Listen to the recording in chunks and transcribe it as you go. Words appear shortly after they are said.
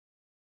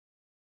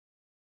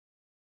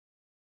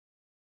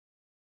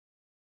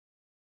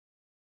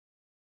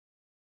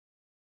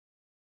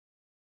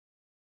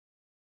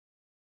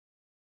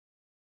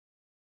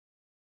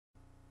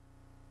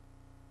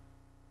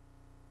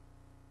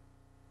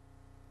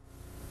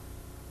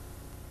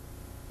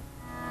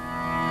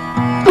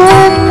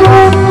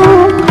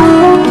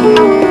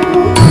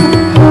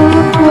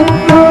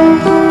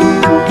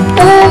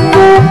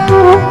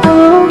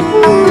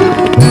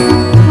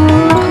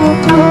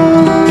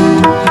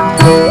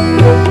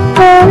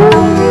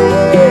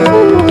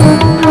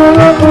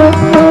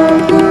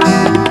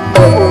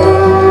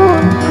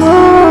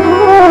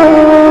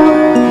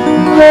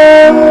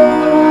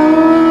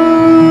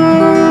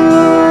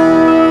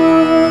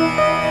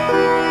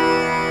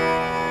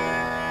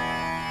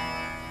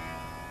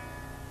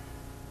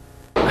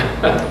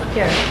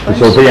This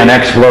will be an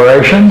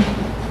exploration,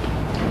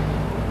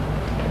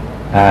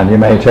 and you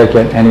may take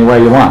it any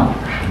way you want.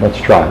 Let's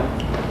try it.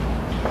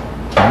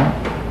 All right.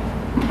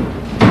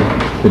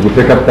 Did you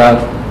pick up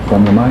that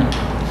from the mic?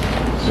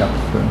 Yeah.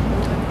 Good.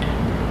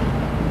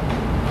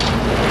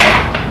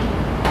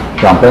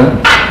 Jump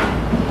in.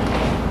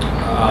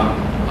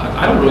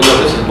 I don't really know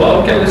this is,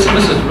 well, okay, this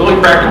is really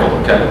practical,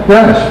 okay?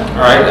 Yes.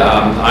 All right,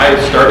 I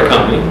start a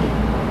company.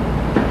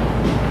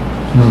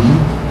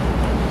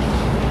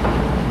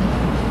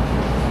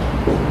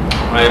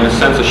 I am a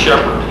sense of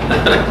shepherd.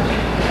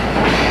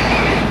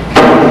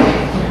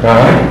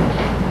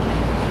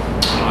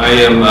 I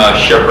am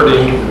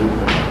shepherding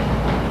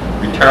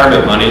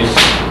retirement monies,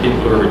 people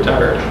who are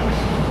retired.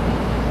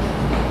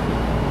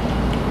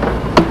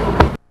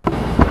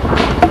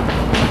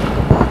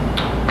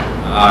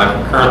 I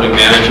currently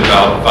manage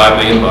about $5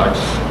 million.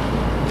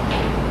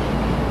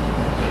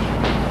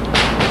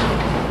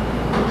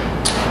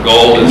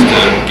 Goal is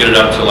to get it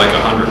up to like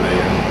 100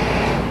 million.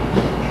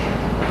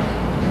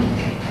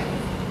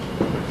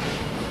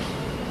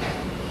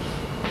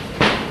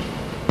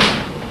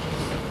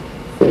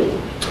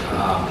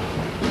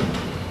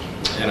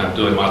 And I'm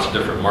doing lots of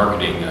different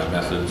marketing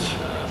methods.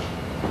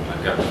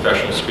 I've got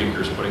professional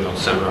speakers putting on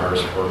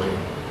seminars for me.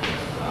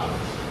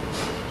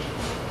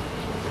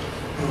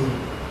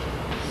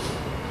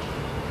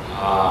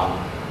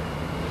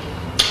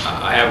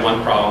 I have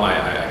one problem.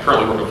 I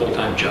currently work a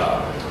full-time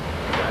job.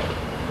 Okay.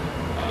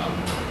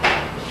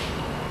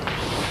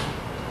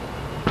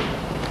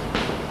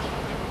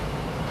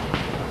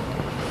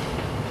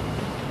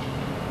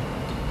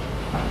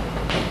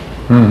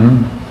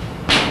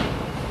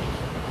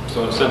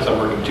 So in a sense, I'm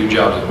working 2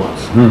 jobs at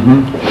once.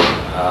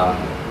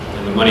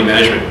 In the money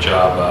management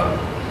job,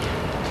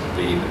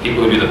 the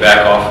people who do the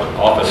back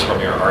office for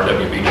me are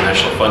RWB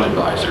National Fund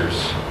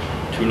Advisors.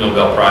 2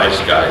 Nobel Prize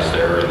guys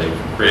there. They've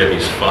created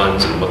these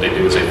funds, and what they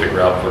do is they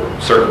figure out for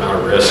a certain amount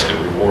of risk and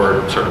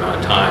reward, a certain amount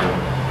of time,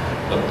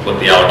 what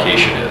the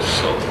allocation is.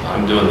 So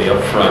I'm doing the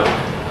upfront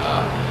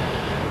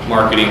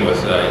marketing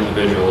with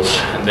individuals,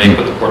 and they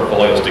put the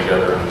portfolios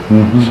together.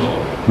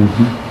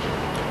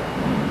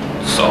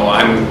 So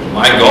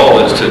my goal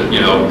is to,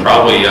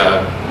 probably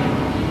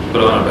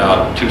put on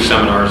about 2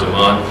 seminars a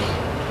month.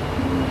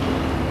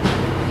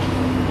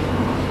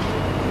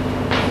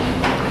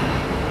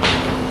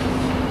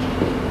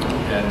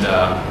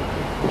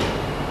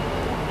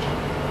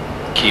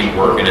 Keep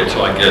working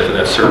until I get to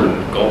that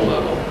certain goal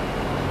level.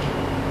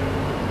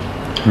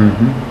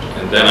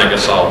 And then I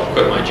guess I'll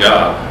quit my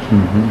job. And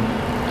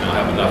I'll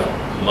have enough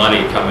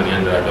money coming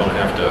in that I don't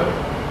have to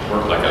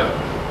work like a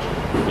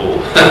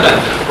fool,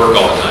 work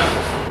all the time.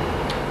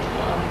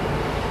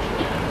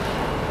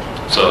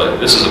 So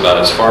this is about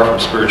as far from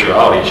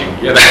spirituality as you can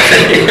get, I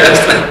think.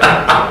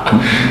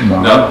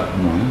 No.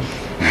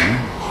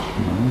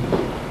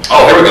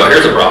 Oh, here we go.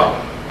 Here's the problem.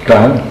 Go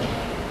ahead.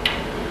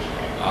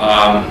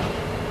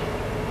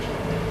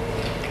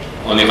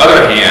 On the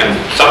other hand,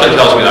 something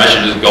tells me that I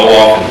should just go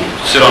off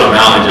and sit on a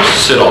mountain and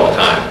just sit all the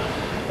time.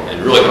 And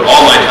really put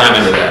all my time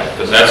into that,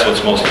 because that's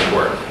what's most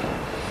important.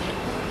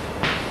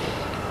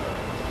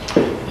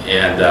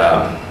 And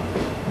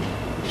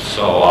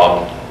so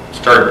I'll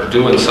start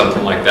doing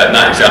something like that,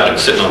 not exactly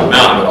sitting on the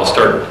mountain, but I'll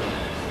start,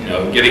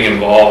 getting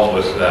involved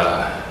with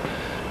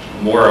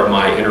more of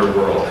my inner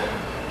world.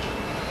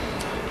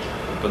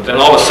 But then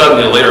all of a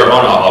sudden, later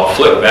on, I'll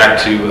flip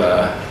back to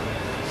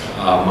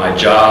my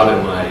job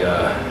and my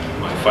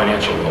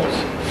financial goals.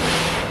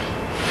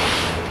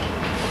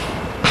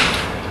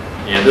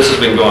 And this has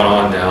been going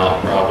on now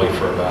probably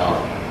for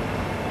about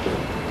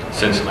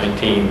since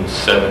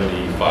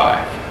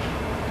 1975.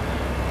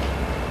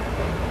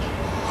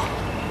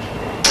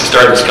 I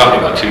started this company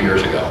about 2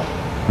 years ago.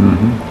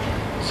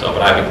 So,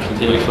 but I've been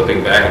continually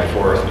flipping back and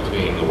forth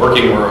between the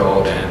working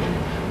world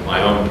and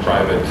my own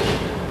private,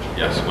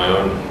 my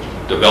own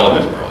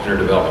development world, inner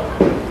development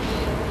world.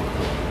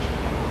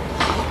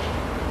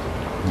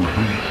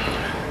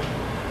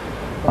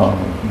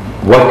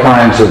 What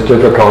kinds of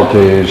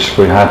difficulties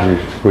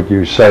would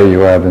you say you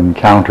have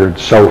encountered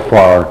so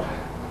far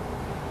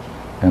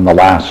in the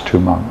last 2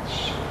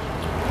 months?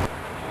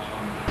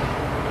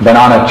 Been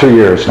on it 2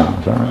 years now,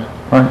 is that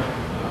right?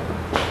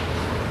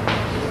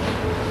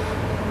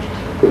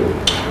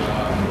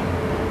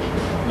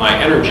 My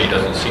energy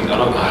doesn't seem, I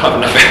don't have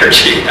enough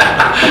energy.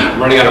 I'm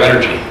running out of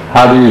energy.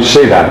 How do you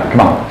see that?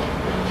 Come on.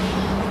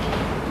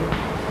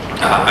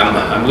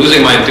 I'm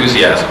losing my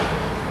enthusiasm.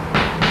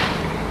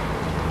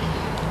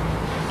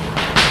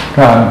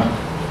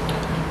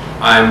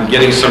 I'm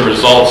getting some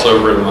results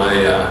over in my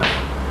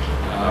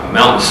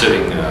mountain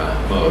sitting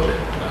mode.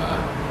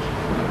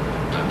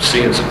 I'm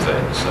seeing some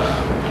things.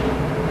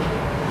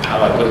 How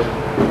do I put it?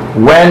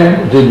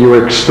 When did you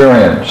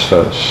experience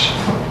this?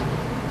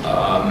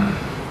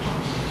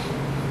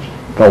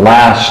 The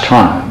last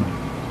time?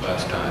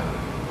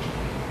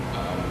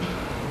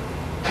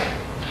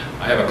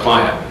 I have a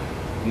client,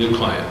 new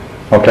client.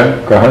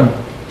 Okay, go ahead.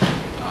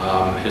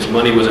 His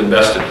money was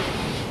invested.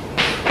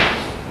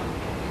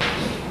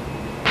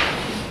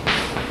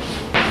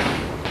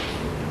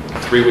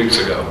 3 weeks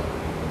ago.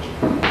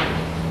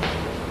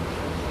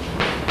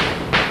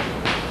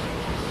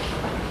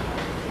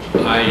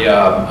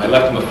 I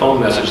left him a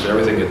phone message that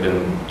everything had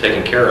been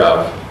taken care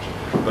of,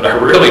 but I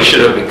really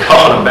should have been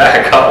calling him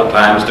back a couple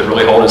times to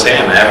really hold his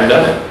hand. I haven't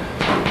done it.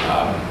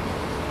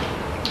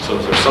 So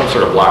there's some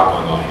sort of block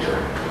going on here.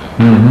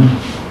 Mm-hmm.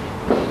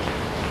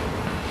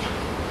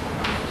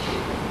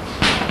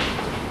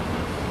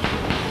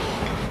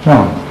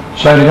 No,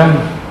 say it again.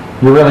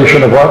 You really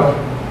should have what?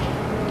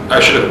 I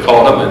should have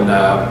called him and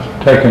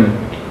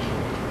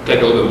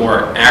take a little bit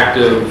more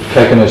active.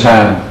 Taking his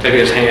hand. Taking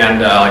his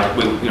hand, I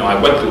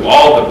went through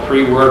all the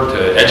pre-work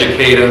to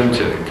educate him,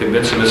 to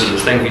convince him this is the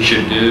thing he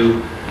should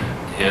do,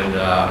 and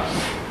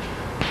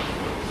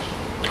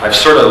I've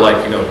sort of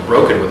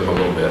broken with him a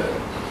little bit.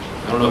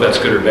 I don't know if that's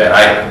good or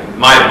bad.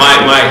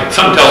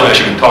 Something tells me I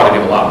should be talking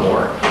to him a lot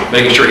more,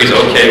 making sure he's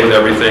okay with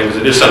everything,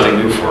 because it is something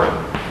new for him.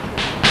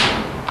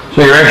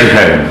 So you're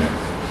educating him?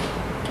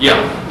 Yeah.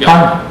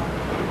 Fine.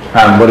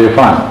 And what do you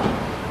find?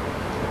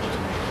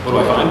 What do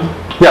I find?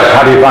 Yes,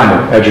 how do you find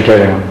it,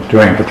 educating him,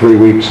 doing it for 3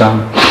 weeks?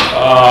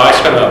 I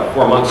spent about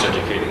 4 months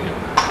educating him.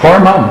 4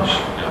 months?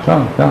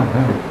 Yeah.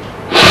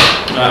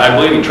 Yeah. I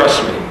believe he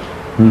trusts me.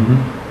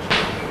 Mm-hmm.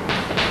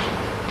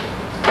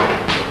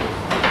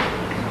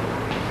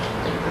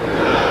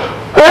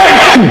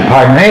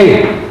 Pardon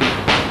me.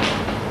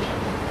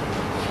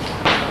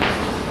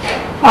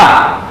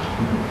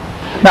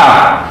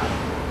 Now,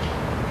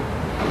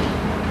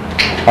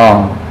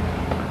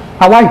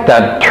 I like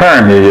that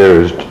term you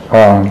used.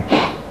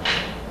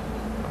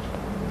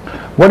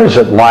 What is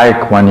it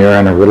like when you're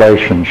in a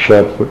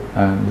relationship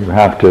and you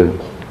have to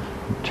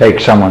take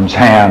someone's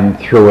hand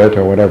through it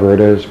or whatever it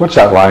is? What's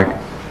that like?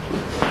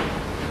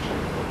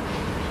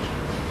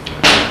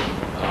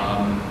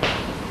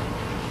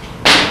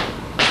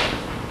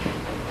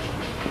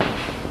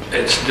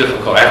 It's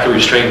difficult. I have to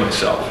restrain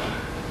myself.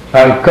 Go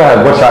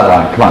ahead, what's that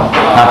like? Come on, I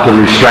have to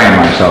restrain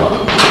myself.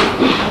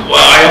 Well,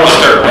 I almost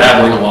start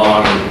babbling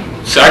along.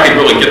 So I could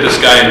really get this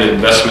guy into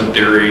investment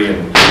theory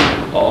and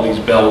all these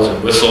bells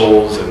and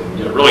whistles and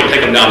really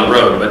take him down the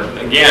road. But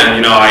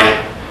again,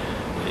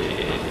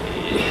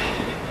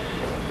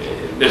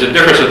 there's a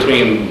difference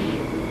between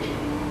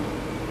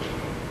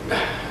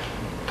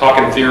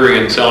talking theory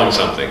and selling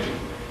something.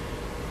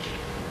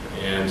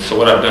 And so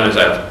what I've done is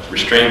I've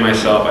restrained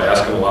myself. I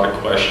ask him a lot of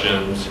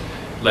questions,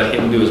 let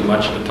him do as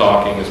much of the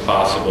talking as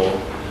possible.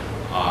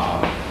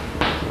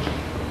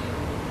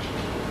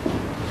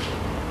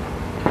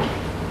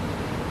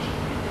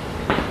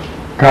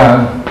 Go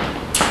ahead.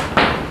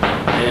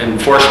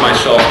 And force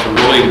myself to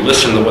really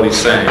listen to what he's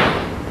saying.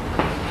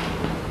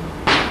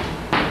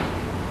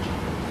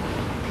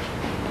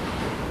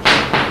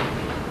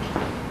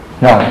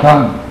 Yeah,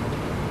 done.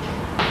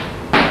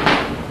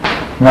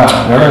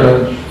 Yeah, there it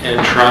is.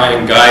 And try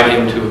and guide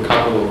him to a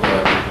couple of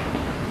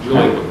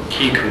really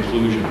key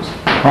conclusions.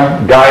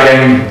 Right.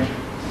 Guiding.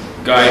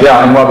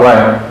 Yeah, in what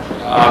way?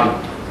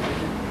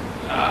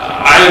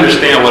 I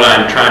understand what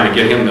I'm trying to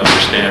get him to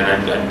understand.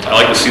 I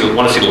like to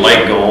want to see the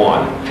light go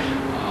on.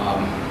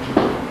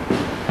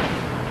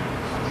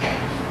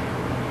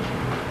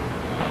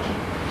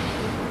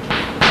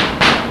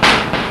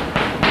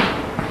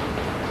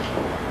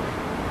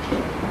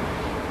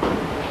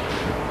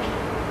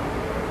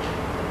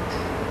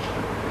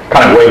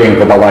 Kind of waiting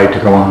for the light to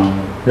go on.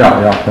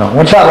 Yeah.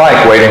 What's that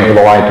like, waiting for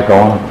the light to go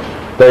on?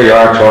 There you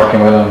are,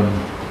 talking with him.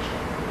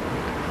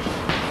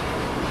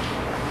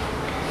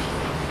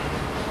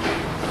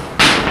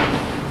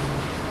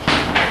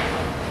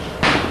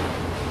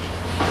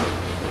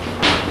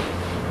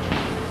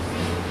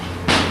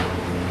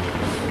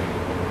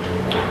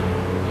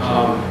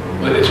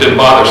 It's been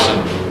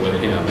bothersome with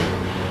him.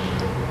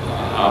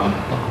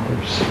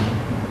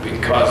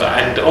 Because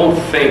I don't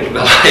think the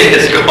light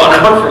is going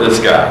on for this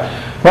guy.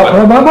 What?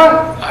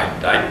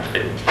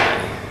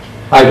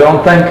 I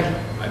don't think?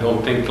 I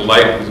don't think the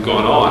light is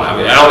going on. I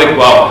mean, I don't think,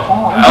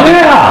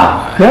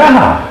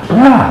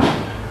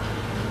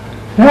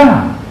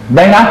 Yeah.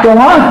 May not go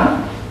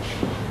on.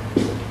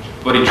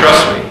 But he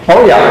trusts me.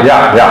 Oh, yeah.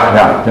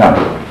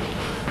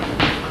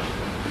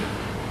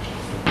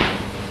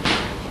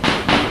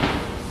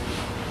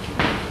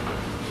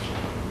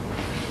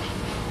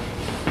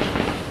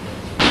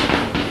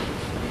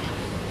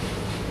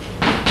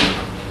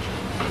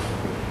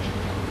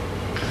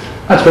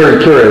 That's very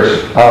curious.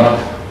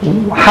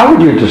 How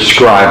would you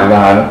describe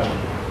that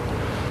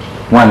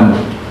when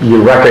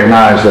you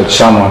recognize that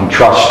someone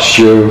trusts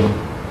you?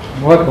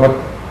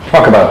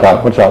 Talk about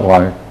that. What's that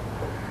like?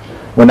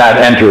 When that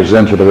enters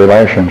into the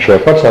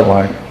relationship, what's that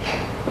like?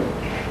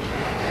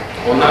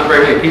 Well, not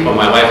very many people in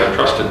my life have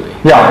trusted me.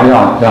 Yeah.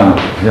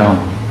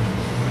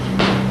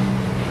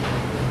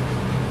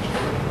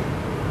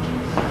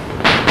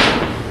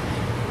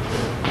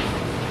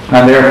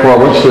 And therefore,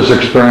 what's this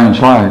experience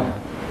like?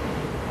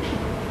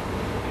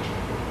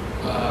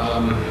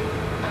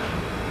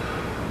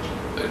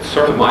 It's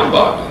sort of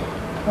mind-boggling.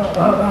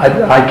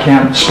 I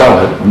can't spell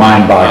it,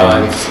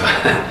 mind-boggling.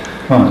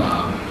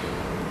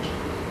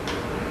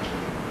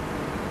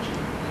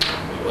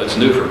 Well, it's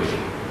new for me.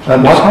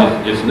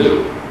 What? It's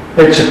new.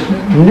 It's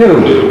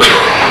new.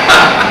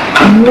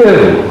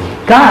 New.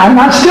 God,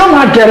 I'm still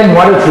not getting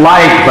what it's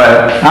like,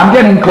 but I'm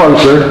getting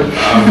closer.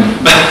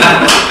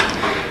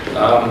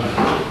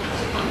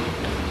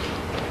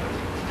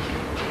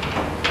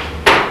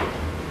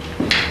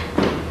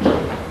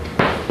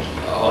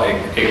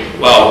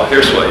 Well,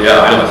 here's what, yeah,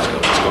 I know what's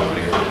going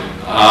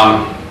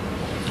on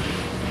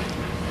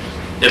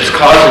here. It's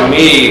causing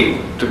me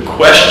to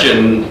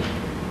question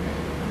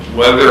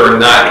whether or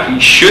not he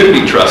should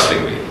be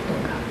trusting me.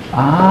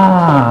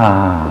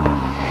 Ah.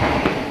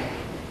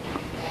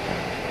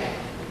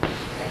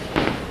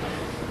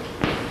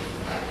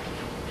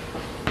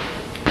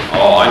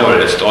 Oh, I know what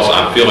it is. Also,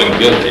 I'm feeling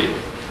guilty.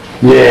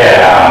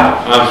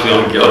 Yeah. I'm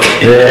feeling guilty.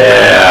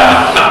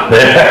 Yeah.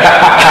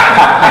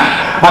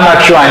 I'm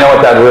not sure I know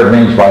what that word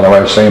means, by the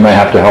way, so you may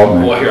have to help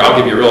me. Well, here, I'll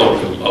give you a real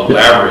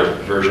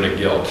elaborate version of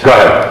guilt. Go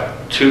ahead.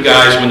 2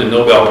 guys win the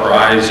Nobel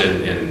Prize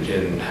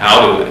in how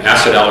to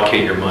asset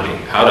allocate your money,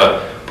 how to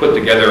put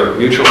together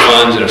mutual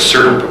funds in a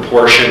certain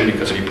proportion,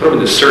 because if you put them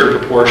in a certain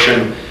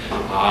proportion,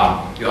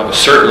 you'll have a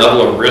certain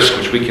level of risk,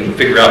 which we can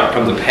figure out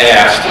from the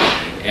past,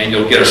 and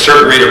you'll get a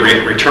certain rate of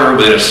return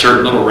within a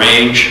certain little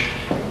range.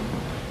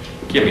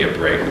 Give me a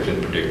break. Who can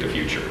predict the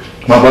future?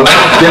 Well,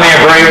 give me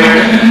a break.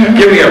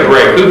 Give me a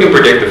break. Who can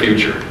predict the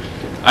future?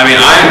 I mean,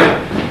 I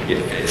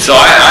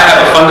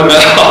have a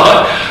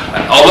fundamental,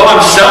 although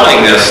I'm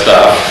selling this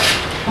stuff,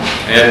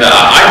 and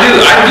I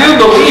do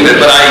believe it,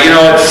 but I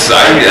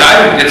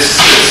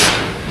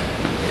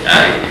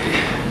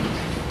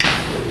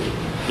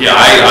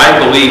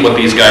believe what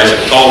these guys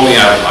have told me.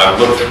 I've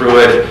looked through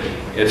it.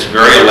 It's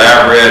very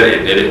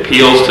elaborate. It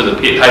appeals to the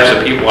types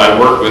of people I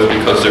work with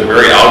because they're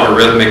very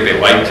algorithmic.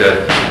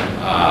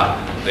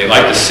 They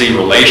like to see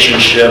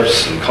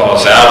relationships and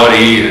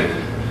causality.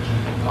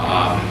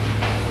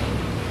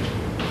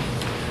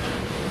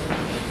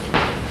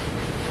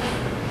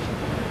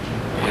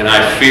 And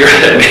I fear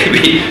that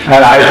maybe...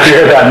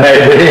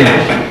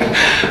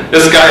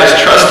 this guy has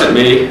trusted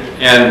me,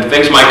 and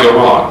things might go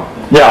wrong.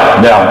 Yeah.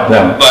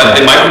 But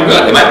it might be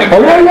good. It might be good.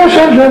 Oh, yeah, yes.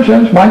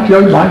 Might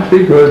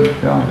be good.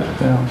 Yeah.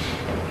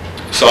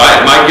 So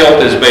my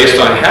guilt is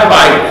based on have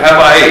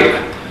I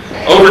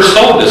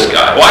oversold this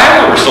guy? Well, I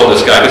haven't oversold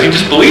this guy because he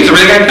just believes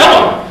everything I tell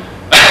him.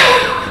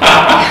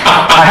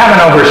 I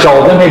haven't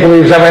oversold him. He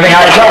believes everything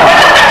I tell him.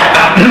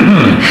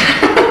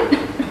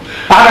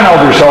 I haven't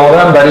oversold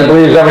him, but he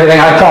believes everything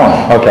I tell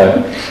him. Okay.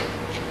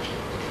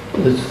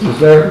 Is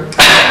there...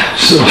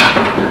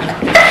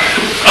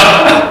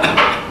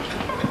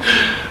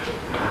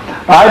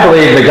 I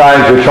believe the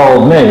guys who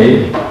told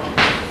me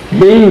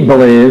he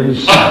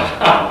believes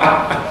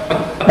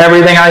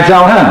everything I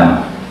tell him.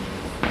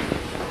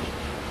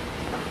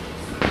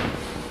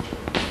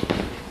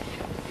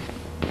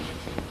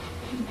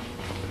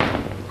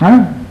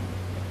 Huh?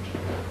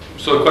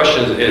 So the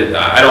question is,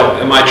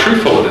 am I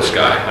truthful with this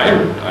guy?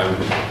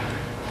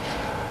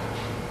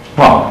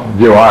 Well,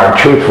 you are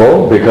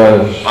truthful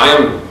because I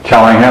am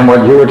telling him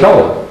what you were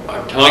told.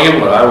 I'm telling him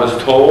what I was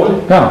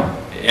told. Yeah.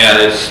 And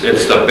it's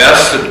the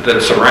best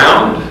that's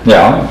around.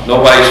 Yeah.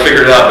 Nobody's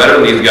figured it out better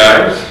than these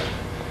guys.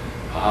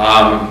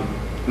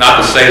 Not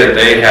to say that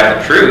they have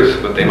the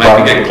truth, but they might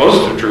be getting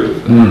close to the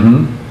truth.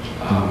 Mm-hmm.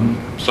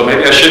 So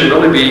maybe I shouldn't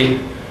really be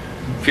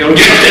feeling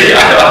guilty.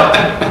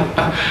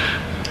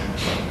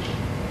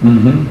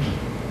 Mm-hmm.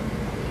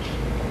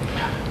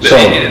 So,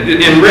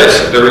 in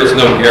risk, there is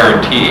no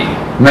guarantee.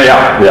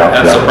 Yeah.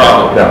 That's the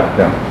problem.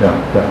 Yeah.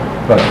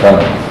 But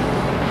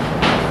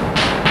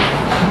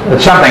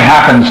if something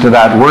happens to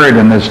that word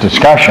in this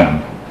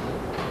discussion,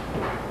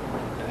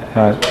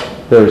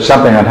 there's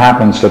something that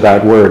happens to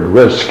that word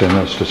risk in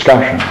this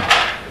discussion.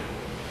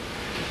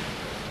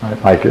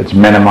 Right? Like it's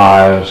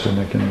minimized, and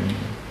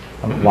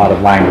a lot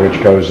of language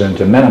goes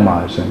into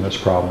minimizing this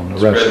problem, the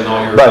risk.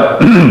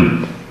 But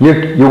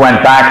you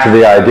went back to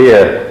the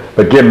idea,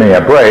 but give me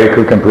a break,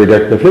 who can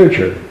predict the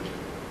future?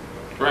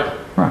 Right.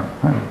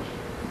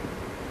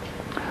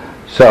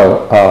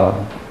 So,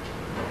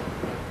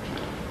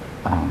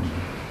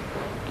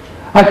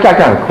 I've got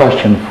a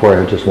question for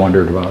you. I just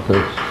wondered about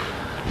this.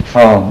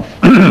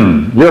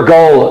 Your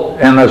goal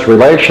in this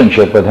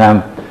relationship with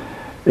him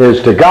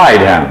is to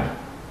guide him,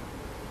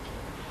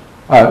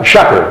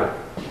 shepherd,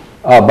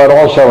 but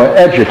also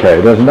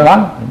educate, isn't it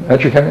not?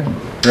 Educating?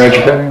 You're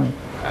educating him?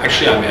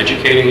 Actually, I'm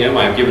educating him.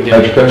 I've given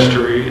him books to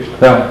read.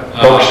 Yeah,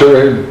 books to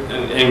read.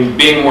 And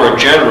being more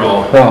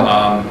general,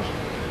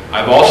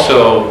 I've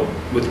also,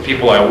 with the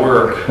people I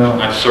work,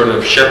 I've sort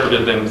of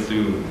shepherded them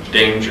through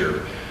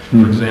danger.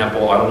 For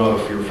example, I don't know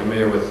if you're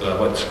familiar with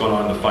what's going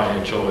on in the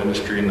financial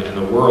industry in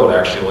the world.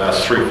 Actually, the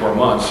last 3 or 4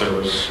 months, there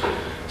was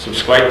some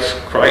quite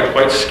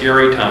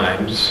scary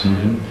times.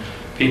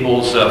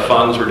 People's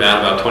funds were down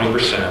about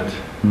 20%.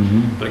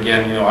 But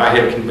again, I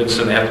had convinced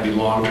them they have to be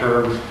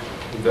long-term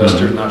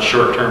investors, not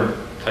short-term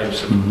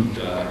types of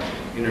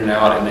in and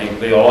out, and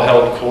they all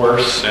held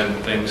course, and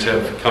things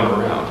have come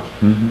around.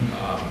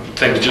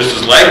 Things just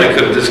as likely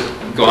could have just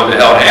gone to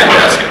hell in a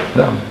handbasket.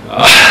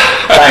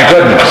 Thank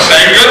goodness.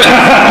 Thank goodness.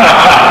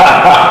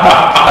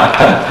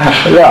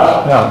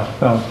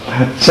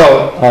 yeah.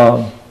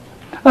 So,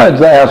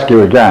 I'd ask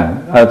you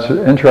again, it's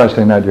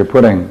interesting that you're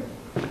putting,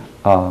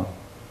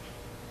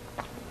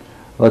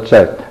 let's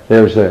say,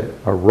 there's a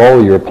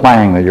role you're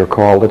playing that you're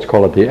called, let's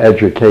call it the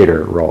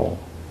educator role.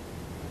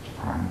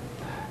 Right.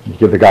 You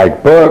give the guy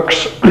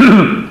books,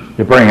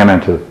 you bring him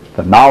into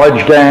the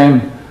knowledge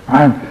game,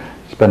 right?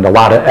 Spend a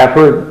lot of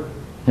effort.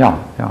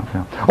 Yeah.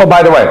 Oh,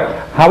 by the way,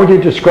 how would you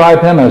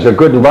describe him? As a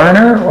good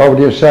learner, or would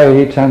you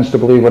say he tends to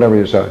believe whatever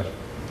you say?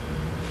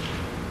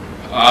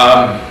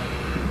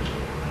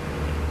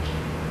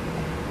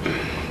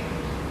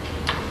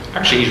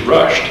 Actually, he's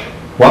rushed.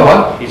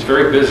 What? He's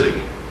very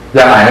busy.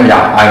 Yeah,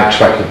 I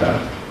expected that.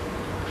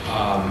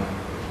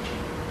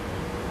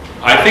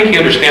 I think he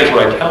understands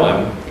what I tell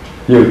him.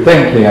 You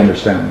think he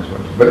understands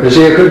but is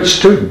he a good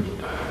student?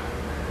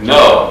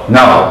 No.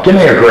 No. Give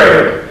me a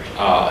grade.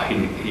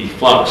 He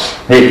flunks.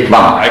 He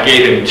flunks. I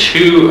gave him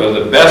 2 of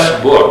the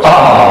best books.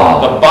 Oh.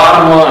 The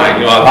bottom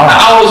line,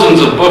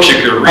 thousands of books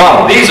you could read.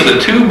 Oh. These are the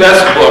 2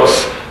 best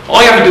books.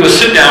 All you have to do is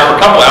sit down for a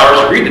couple hours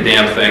and read the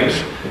damn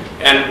things,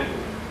 and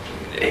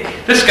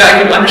this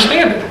guy can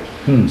understand it.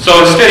 So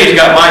instead, he's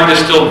got my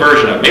distilled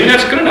version of it. Maybe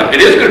that's good enough.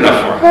 It is good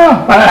enough for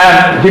him.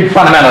 And he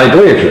fundamentally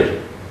believes you.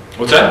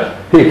 What's that?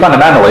 He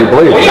fundamentally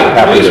believes you.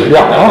 Yeah, he believes me.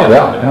 Yeah.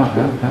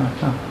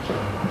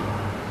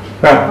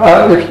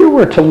 If you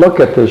were to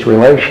look at this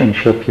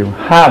relationship you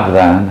have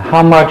then,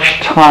 how much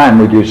time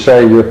would you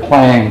say you're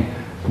playing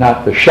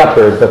not the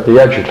shepherd but the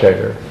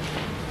educator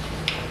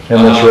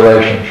in this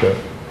relationship?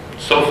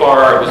 So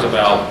far, it was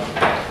about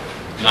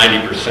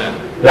 90%.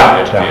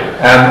 Yeah.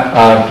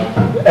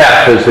 And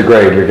F is the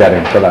grade you're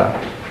getting for that.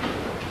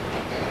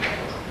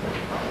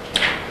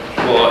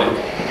 Well,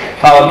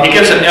 he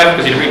gets an F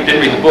because he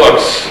didn't read the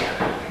books.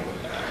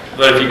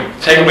 But if you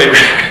take away,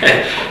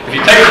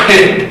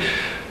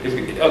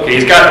 okay,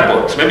 he's got the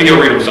books. Maybe he'll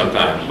read them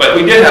sometime. But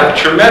we did have a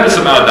tremendous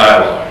amount of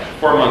dialogue,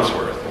 4 months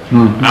worth,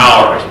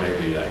 hours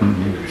maybe,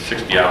 maybe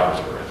 60 hours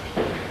worth.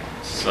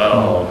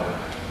 So,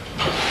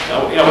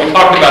 we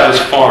talked about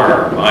his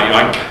farm.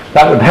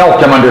 That would help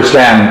them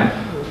understand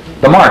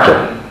the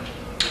market.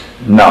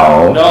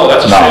 No. No,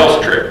 that's a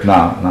sales trick.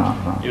 No.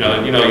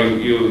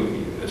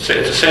 It's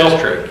a sales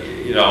trick.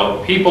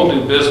 People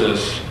do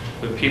business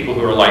with people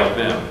who are like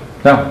them.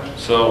 Yeah.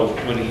 So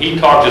when he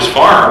talked his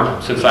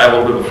farm, since I have a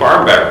little bit of a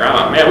farm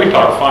background, man, we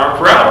talked farm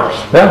for hours.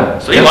 Yeah.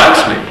 So he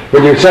likes me.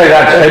 Would you say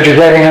that's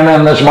educating him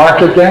in this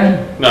market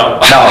game? No.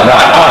 No.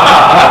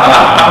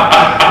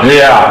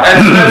 Yeah.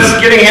 That's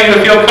getting him to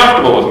feel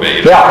comfortable with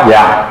me. Yeah.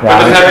 It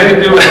doesn't have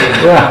anything to do with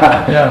it.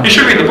 Yeah. You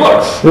should read the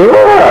books.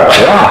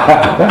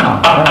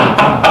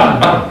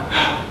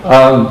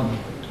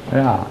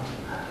 Yeah.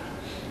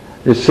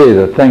 You see,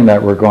 the thing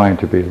that we're going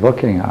to be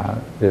looking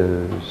at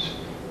is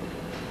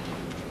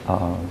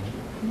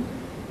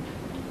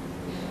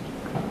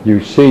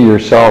you see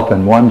yourself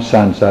in one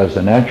sense as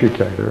an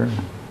educator,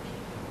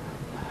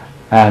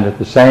 and at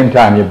the same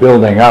time you're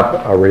building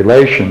up a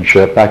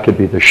relationship. That could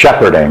be the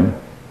shepherding,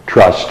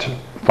 trust,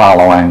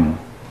 following,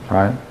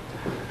 right?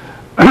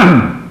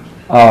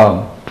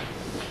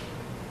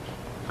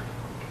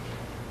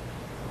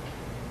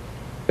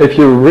 If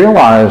you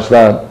realize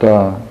that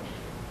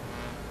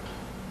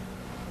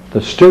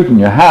the student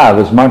you have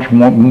is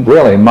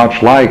really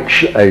much like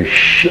a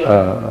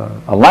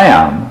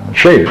lamb, a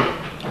sheep,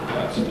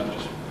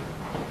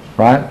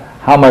 right?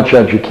 How much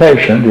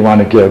education do you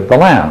want to give the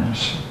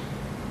lambs?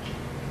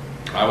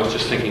 I was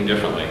just thinking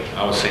differently.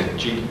 I was saying,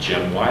 gee,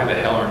 Jim, why the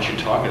hell aren't you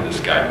talking to this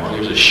guy more?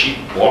 There's a sheep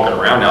walking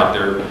around out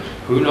there.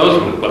 Who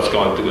knows what's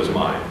going through his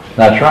mind?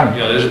 That's right.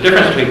 There's a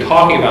difference between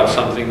talking about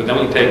something, but then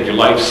when you take your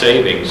life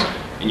savings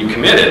and you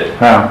commit it,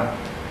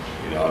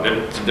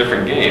 it's a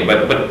different game.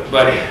 But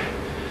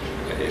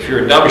if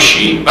you're a dumb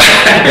sheep,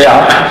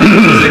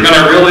 is it going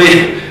to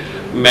really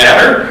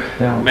matter?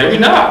 Yeah. Maybe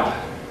not.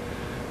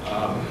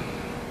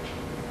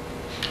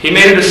 He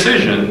made a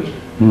decision.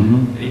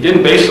 Mm-hmm. He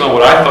didn't base it on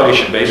what I thought he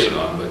should base it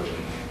on. But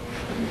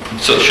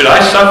so should I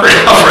suffer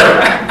now for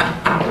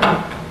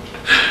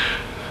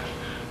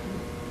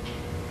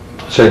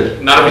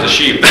See, not if he's a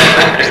sheep.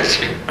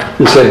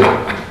 you see,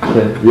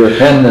 you're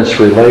in this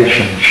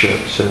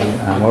relationship, see,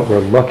 and what we're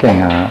looking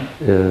at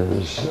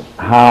is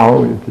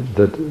how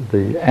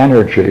the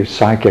energy,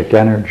 psychic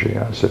energy,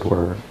 as it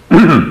were,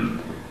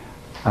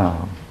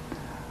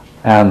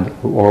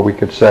 or we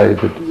could say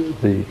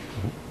that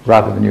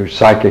rather than use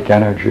psychic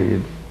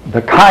energy,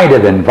 the kind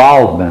of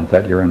involvement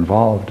that you're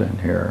involved in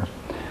here,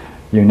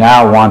 you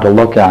now want to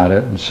look at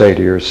it and say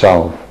to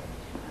yourself,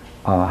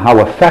 how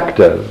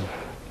effective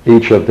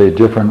each of the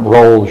different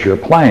roles you're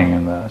playing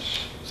in this.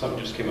 Something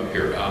just came up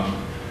here.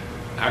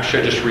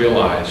 Actually, I just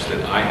realized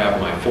that I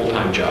have my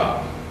full-time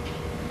job,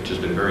 which has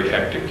been very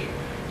hectic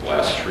the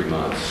last 3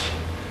 months.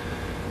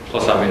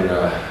 Plus, I'm in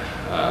a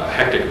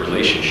hectic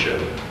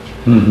relationship.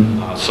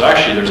 Mm-hmm. So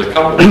actually, there's a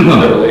couple of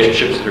other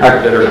relationships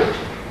that are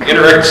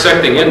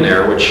intersecting in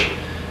there, which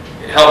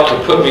helped to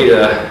put me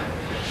to,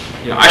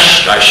 I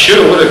should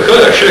have, would have,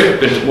 could. I should have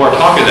been more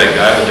talking to that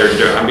guy, but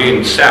I'm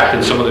being sapped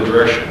in some other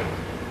direction.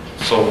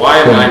 So why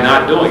am I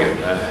not doing it?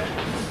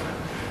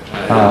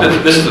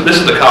 This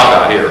is the cop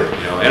out here.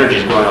 You know,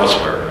 energy's going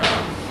elsewhere.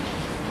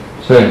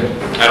 See.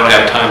 I don't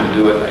have time to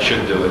do it. I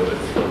should do it.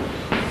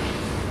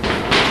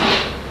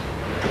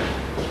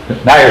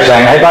 But Now you're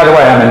saying, hey, by the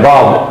way, I'm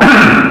involved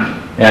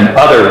in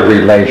other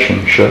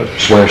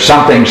relationships where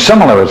something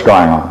similar is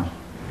going on.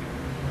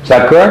 Is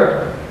that correct?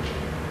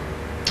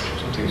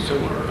 something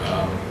similar.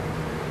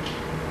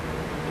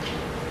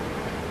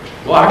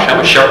 Well, actually,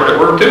 I'm a shepherd at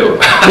work too.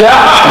 Yeah.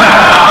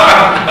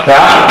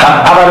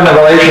 Yeah. How about in the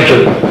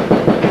relationship?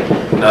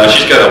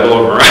 She's got a bull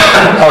of her own.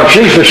 Oh,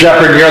 she's the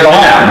shepherd, you're the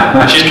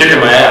lamb. She's kicking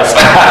my ass.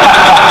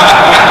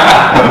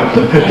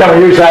 Can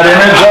we use that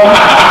image though?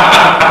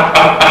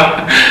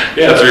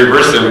 Yeah, it's a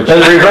reverse image.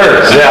 It's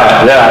reverse,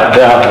 yeah.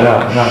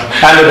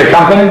 And with the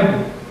company?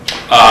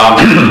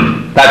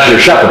 That's your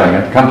shepherding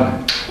at the company.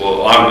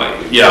 Well,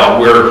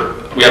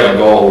 we have a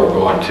goal we're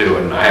going to,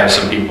 and I have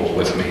some people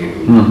with me.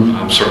 Who,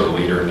 I'm sort of the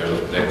leader, and they're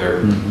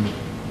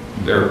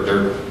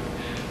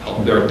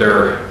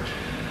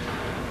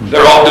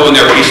all doing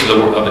their piece of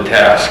the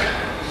task.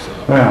 So.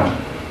 Yeah.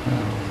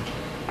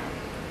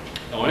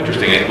 Oh,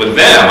 interesting. With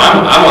them,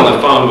 I'm on the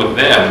phone with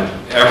them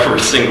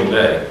every single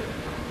day.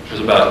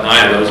 There's about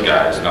 9 of those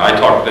guys, and I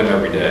talk to them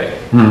every day.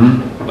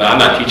 But I'm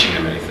not teaching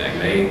them anything.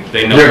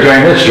 They know. You're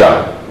doing this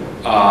job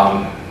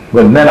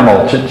with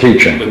minimal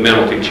teaching. With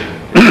minimal teaching.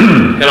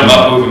 Hit them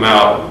up, move them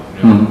out.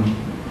 You know,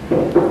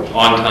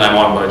 on time,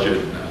 on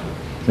budget.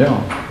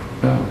 Yeah.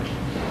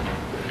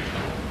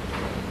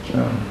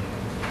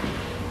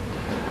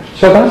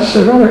 So that's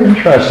rather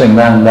interesting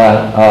then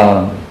that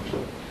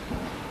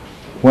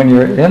when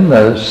you're in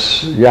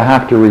this, you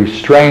have to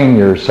restrain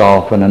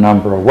yourself in a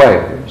number of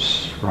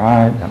ways,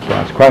 right? You have to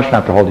ask questions,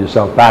 have to hold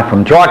yourself back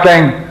from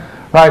talking,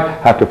 right?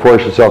 Have to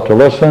force yourself to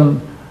listen,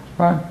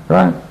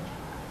 right?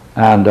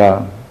 And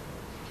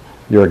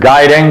you're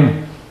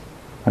guiding,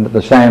 and at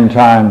the same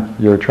time,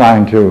 you're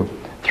trying to,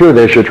 through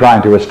this, you're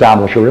trying to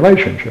establish a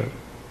relationship.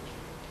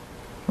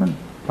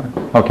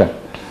 Okay.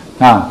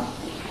 Now,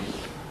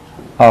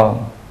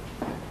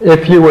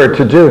 if you were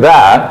to do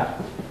that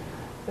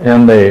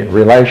in the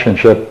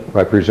relationship,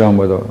 I presume,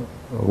 with a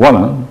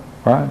woman,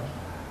 right?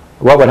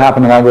 What would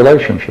happen in that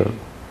relationship?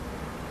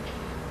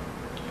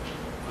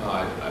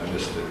 I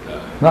missed it.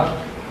 No.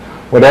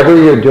 Whatever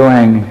you're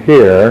doing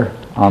here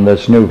on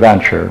this new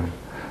venture,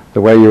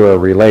 the way you are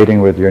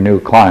relating with your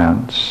new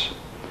clients,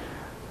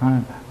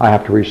 right? I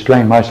have to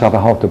restrain myself, I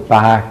have to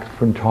back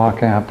from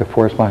talking, I have to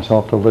force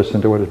myself to listen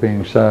to what is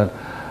being said,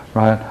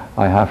 right?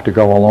 I have to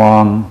go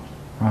along,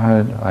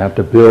 right? I have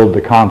to build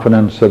the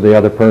confidence of the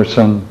other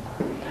person.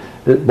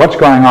 What's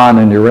going on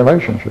in your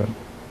relationship?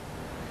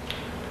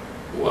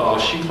 Well,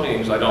 she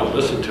claims I don't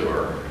listen to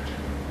her,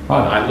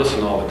 but I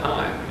listen all the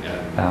time.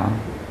 And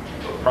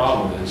the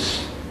problem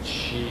is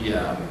she,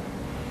 I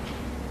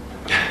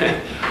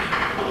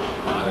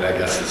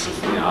guess this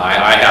is,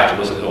 I have to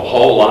listen to a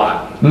whole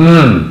lot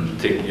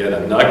to get a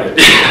nugget.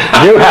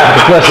 You have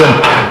to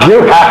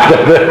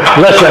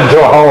listen to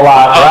a whole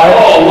lot, right? A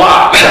whole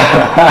lot.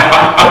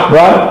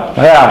 Right?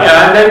 Yeah.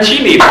 Yeah, and then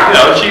she needs,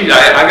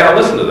 I got to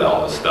listen to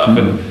all this stuff.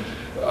 And,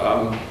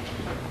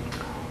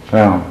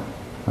 yeah.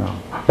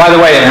 By the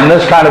way, in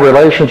this kind of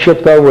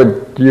relationship, though,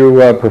 would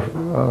you, if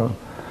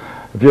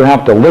you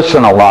have to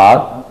listen a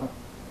lot,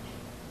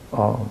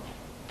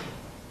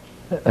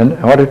 in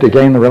order to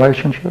gain the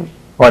relationship,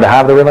 or to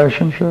have the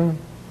relationship,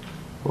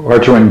 or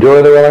to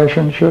endure the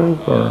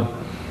relationship, or?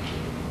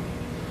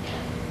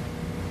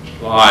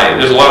 Well,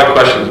 there's a lot of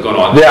questions going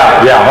on.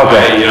 Yeah,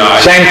 okay.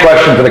 Same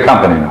question for the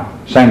company now.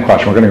 Same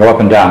question. We're going to go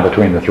up and down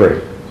between the three.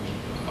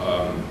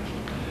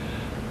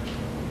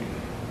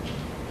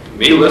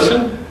 Me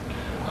listen?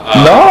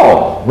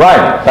 No,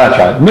 right, that's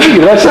right. Me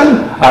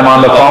listen? I'm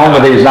on the phone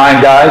with these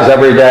 9 guys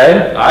every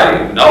day.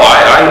 I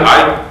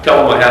tell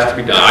them what has to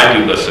be done. I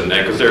do listen,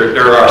 because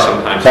there are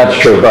sometimes. That's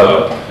true,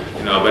 but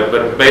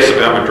but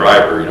basically I'm a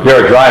driver.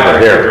 You're a driver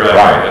here.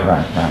 Driver,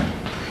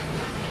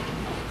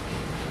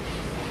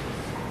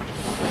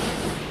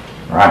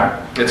 Right.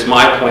 It's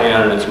my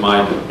plan and it's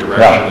my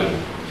direction.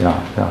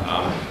 Yeah.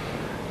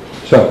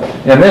 So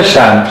in this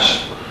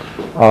sense,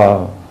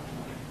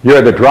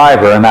 you're the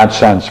driver in that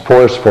sense,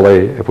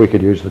 forcefully, if we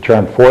could use the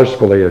term,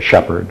 forcefully a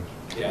shepherd.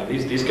 Yeah,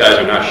 these guys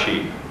are not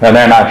sheep. And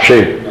they're not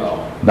sheep.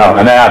 No,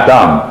 and they're not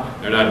dumb.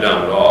 They're not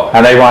dumb at all.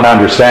 And they want to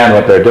understand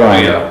what they're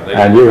doing.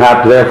 And you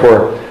have to,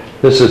 therefore,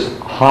 this is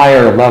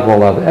higher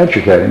level of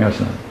educating,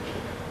 isn't it?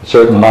 A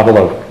certain level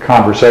of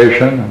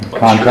conversation and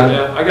content.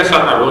 Yeah, I guess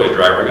I'm not really a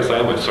driver. I guess I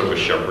am sort of a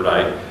shepherd.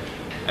 I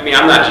mean,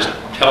 I'm not just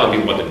telling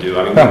people what to do.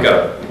 I mean,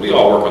 we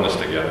all work on this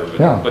together.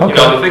 But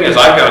the thing is,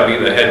 I've got to be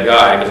the head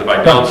guy, because if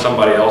I don't,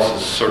 somebody else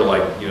is sort of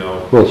like,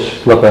 will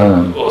slip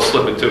in. Will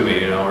slip it to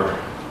me, or.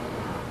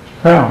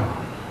 Yeah.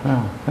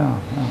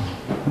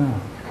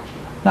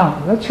 Now,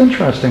 that's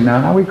interesting.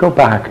 Now we go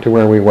back to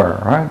where we were,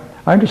 right?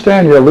 I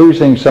understand you're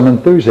losing some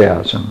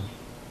enthusiasm.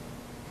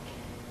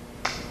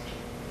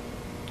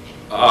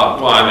 Well,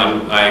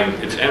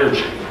 it's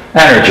energy.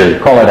 Energy.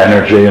 Call it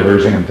energy. You're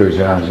losing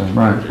enthusiasm.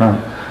 Right.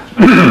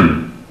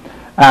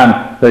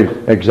 And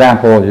the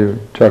example you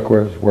took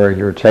was where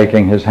you're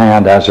taking his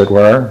hand, as it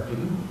were,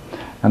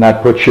 and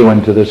that puts you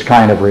into this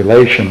kind of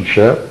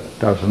relationship,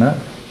 doesn't it?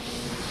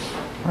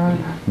 Right.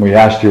 We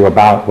asked you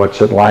about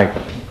what's it like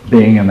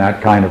being in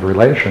that kind of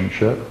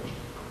relationship.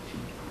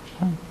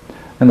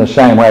 In the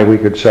same way, we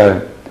could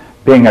say,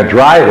 being a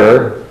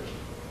driver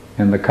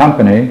in the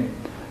company,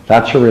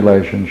 that's a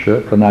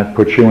relationship, and that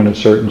puts you in a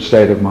certain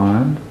state of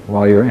mind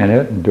while you're in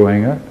it and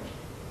doing it.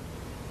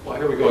 Well,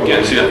 here we go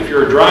again. See, if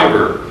you're a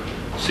driver,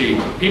 see,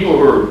 people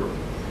who are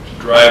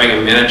driving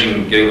and managing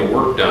and getting the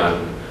work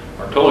done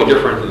are totally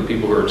different than the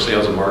people who are in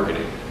sales and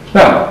marketing.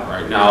 Yeah.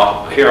 Right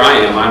now, here I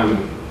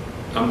am.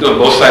 I'm doing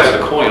both sides of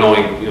the coin,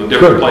 only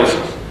different places.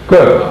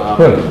 Good.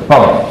 Good.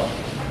 Oh.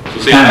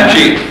 So see,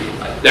 actually,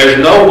 there's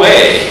no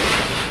way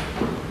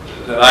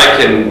that I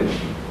can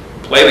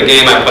play the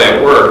game I play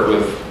at work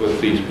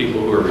with these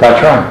people who are.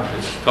 That's right.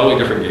 It's a totally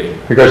different game.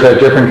 Because they're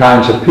different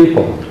kinds of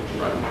people.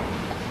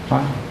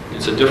 Right.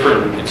 It's a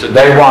different.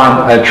 They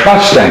want a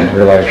trusting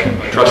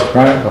relationship,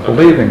 right? A Okay.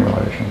 believing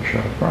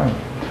relationship, right?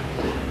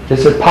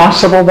 Is it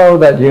possible, though,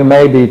 that you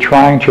may be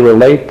trying to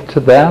relate to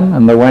them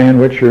in the way in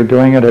which you're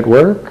doing it at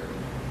work?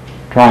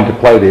 Trying to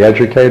play the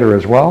educator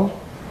as well?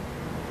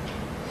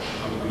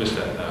 I missed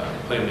that.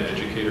 Playing the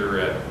educator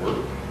at work.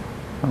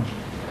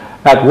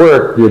 At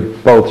work, you're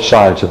both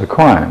sides of the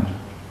coin,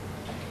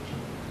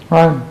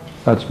 right?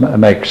 That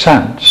makes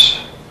sense,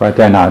 right?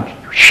 They're not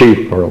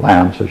sheep or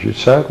lambs, as you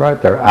said, right?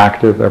 They're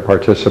active, they're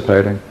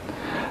participating.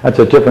 That's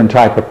a different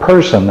type of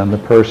person than the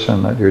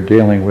person that you're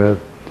dealing with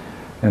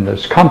in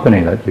this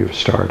company that you've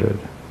started,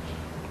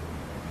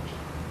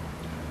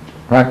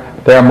 right?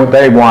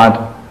 They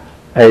want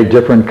a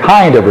different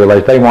kind of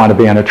relation. They want to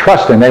be in a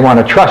trusting. They want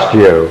to trust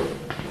you,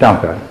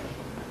 don't they?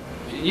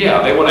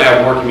 Yeah, they want to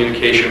have more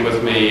communication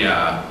with me,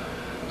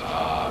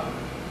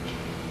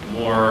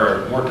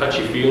 more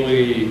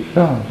touchy-feely,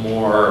 Yeah.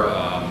 more,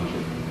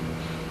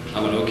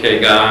 I'm an okay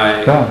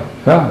guy. Yeah,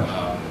 yeah.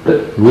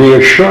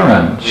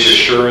 Reassurance.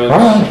 Reassurance.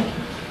 Right.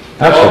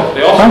 They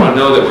also want to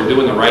know that we're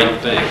doing the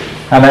right thing.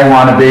 And they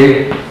want to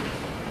be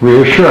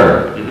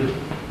reassured.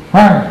 Mm-hmm.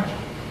 Right.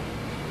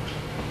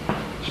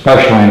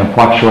 Especially in a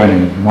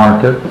fluctuating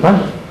market.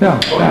 Right? Yeah,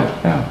 Oh, yeah,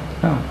 yeah,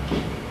 yeah.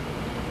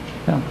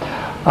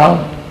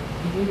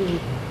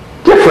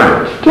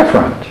 Different.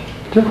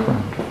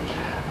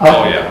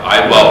 Oh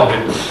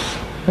yeah, it's.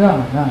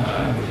 Yeah.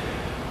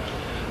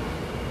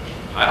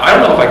 I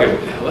don't know if I could.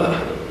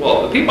 Well,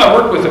 the people I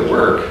work with at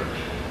work,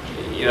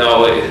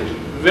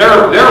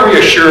 they're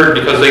reassured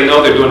because they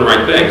know they're doing the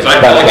right thing. Because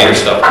I delegate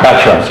stuff.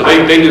 That's right. So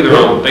they do their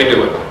own. They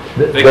do it.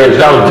 There's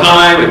no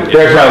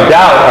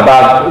doubt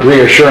about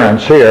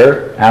reassurance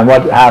here and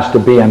what has to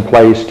be in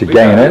place to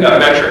gain it. We've got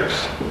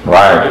metrics.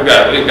 Right. We've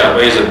got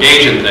ways of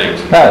gauging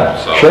things. Yeah,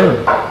 So. sure.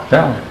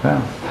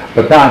 Yeah.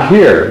 But not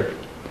here.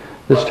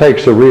 This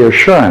takes a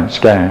reassurance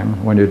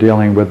game when you're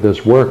dealing with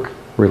this work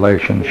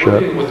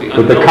relationship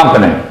with the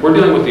company. We're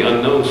dealing with the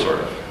unknown, sort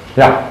of.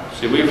 Yeah.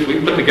 See, we've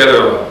put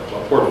together a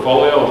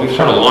portfolio, and we've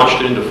sort of launched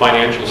it into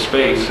financial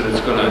space, and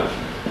it's going to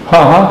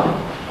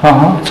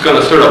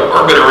sort of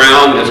orbit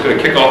around, and it's going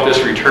to kick off this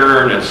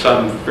return at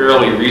some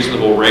fairly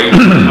reasonable rate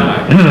over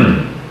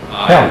time.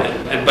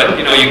 But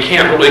you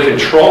can't really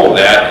control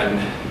that. And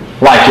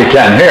like you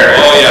can here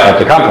at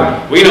the company.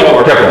 We know what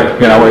we're different.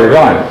 You know where you're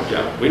going.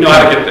 Yeah, we know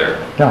how to get there.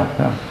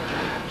 Yeah.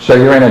 So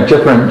you're in a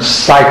different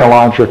psychic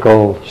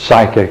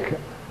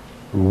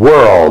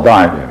world,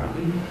 aren't you?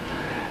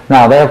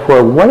 Now,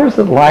 therefore, what is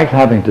it like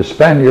having to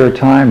spend your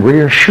time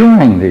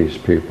reassuring these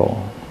people?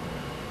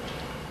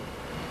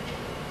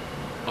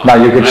 Now,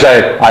 you could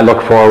say, I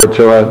look forward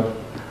to it.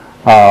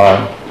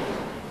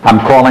 I'm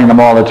calling them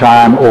all the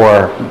time,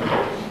 or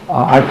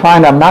I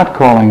find I'm not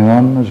calling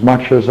them as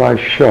much as I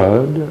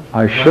should.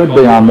 I should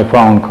be on the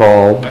phone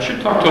call. I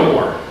should talk to them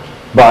more.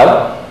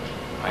 But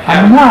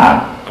I'm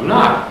not. I'm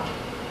not.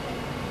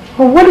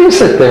 Well, what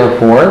is it,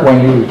 therefore,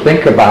 when you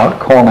think about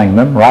calling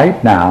them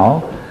right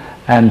now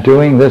and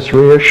doing this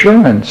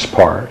reassurance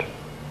part?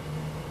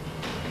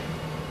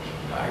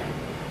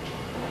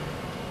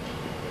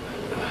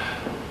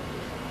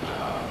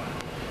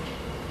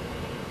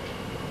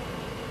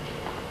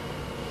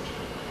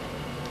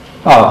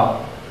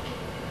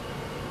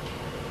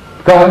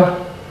 Go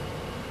ahead.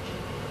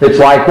 It's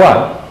like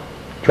what?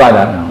 Try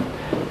that now.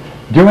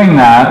 Doing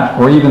that,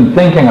 or even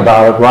thinking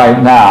about it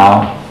right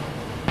now,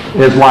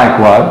 is like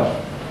what?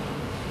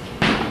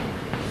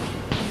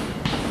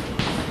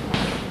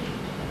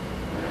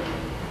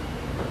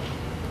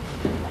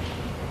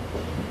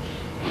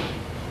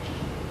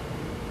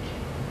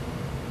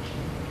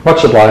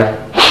 What's it like?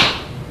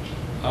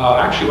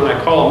 Actually, when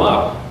I call them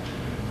up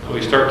and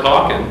we start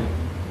talking,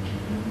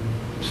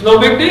 it's no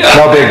big deal.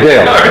 No big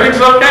deal. No,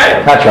 everything's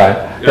okay. That's right.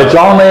 Yeah. It's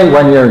only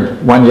when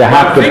you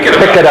have to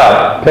pick it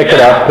up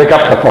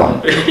the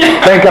phone.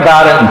 Yeah. Think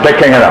about it and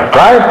picking it up,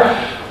 right?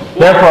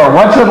 Therefore,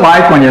 what's it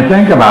like when you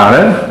think about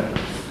it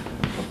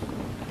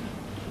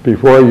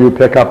before you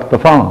pick up the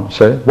phone?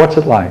 See, what's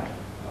it like?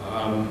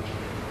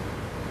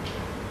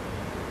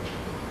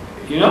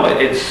 You know,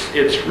 it's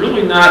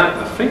really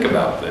not a think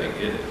about thing.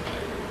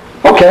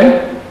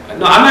 Okay.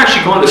 No, I'm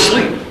actually going to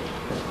sleep.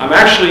 I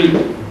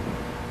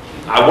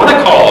want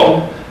to call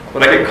them,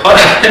 but I get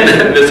caught up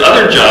in this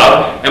other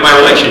job and my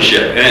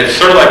relationship. And it's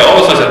sort of like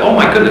all of a sudden I said, oh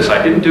my goodness,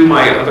 I didn't do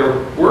my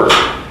other work.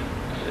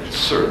 It's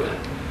sort of,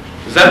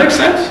 does that make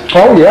sense?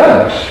 Oh,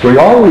 yes. We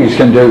always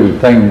can do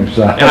things.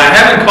 And I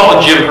haven't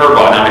called Jim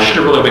Herbaugh. Now, I should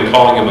have really been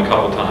calling him a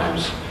couple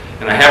times.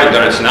 And I haven't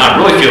done it, so now I'm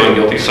really feeling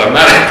guilty, so I'm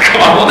not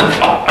calling him.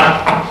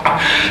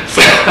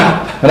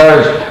 In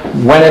other words,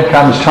 when it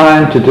comes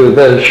time to do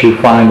this, you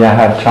find you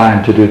have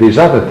time to do these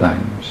other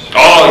things.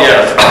 Oh,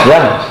 yes.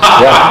 Yes,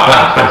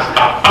 yes, yes.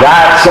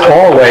 That's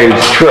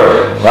always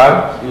true,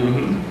 right?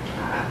 Mm-hmm.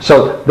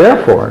 So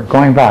therefore,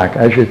 going back,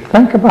 as you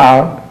think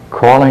about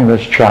calling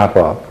this chap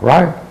up,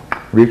 right?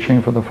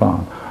 Reaching for the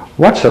phone.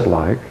 What's it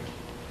like?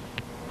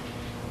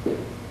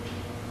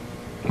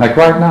 Like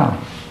right now.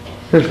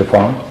 Here's the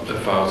phone.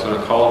 If I was going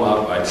to call him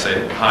up, I'd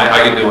say, hi,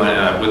 how you doing? And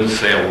I wouldn't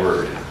say a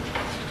word.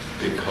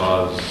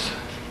 Because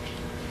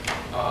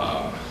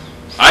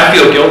I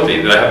feel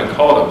guilty that I haven't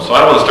called him, so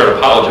I don't want to start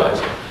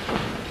apologizing.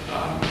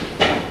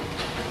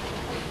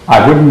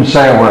 I wouldn't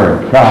say a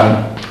word. Go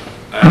ahead.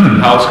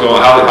 How's it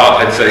going?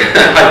 I'd say,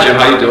 hi Jim,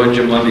 how you doing?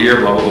 Jim Lundy here,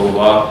 blah, blah, blah,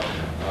 blah.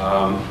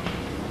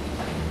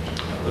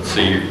 Let's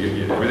see,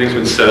 everything's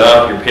been set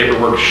up. Your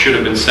paperwork should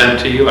have been sent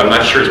to you. I'm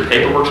not sure his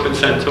paperwork's been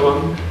sent to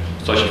him,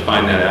 so I should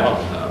find that out.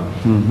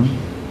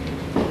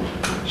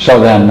 So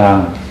then,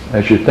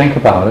 as you think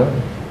about it,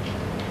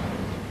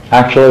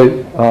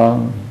 actually,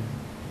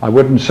 I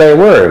wouldn't say a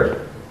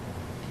word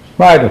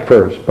right at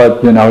first,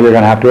 but you know, you're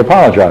going to have to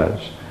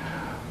apologize.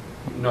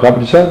 No. Is that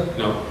what you said?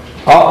 No.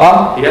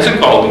 He hasn't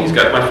called me. He's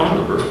got my phone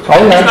number.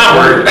 Oh, yeah. He's not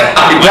worried.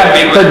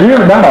 But no,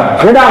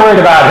 you're not worried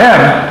about him.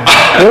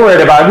 You're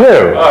worried about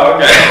you. Oh,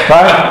 okay.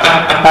 Right?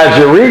 As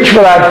you reach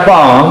for that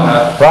phone,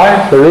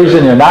 right, the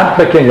reason you're not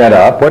picking it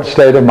up, what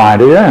state of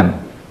mind are you in?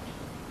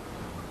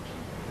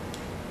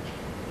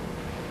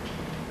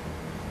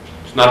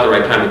 It's not the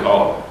right time to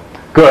call.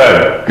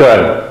 Good.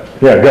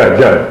 Yeah,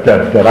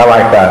 good. I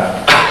like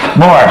that.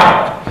 More.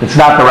 It's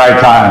not the right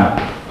time.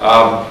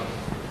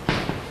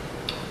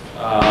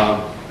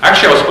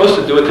 Actually, I was supposed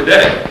to do it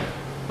today.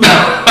 I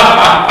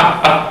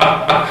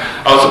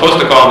was supposed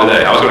to call him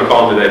today. I was going to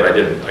call him today, but I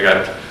didn't. I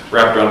got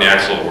wrapped around the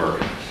axle at work.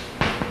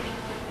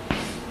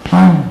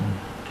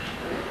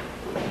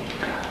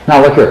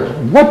 Now look here.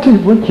 What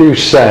would you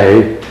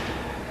say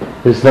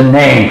is the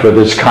name for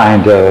this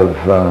kind of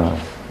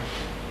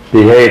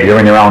behavior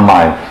in your own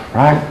life,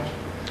 right?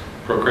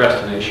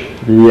 Procrastination.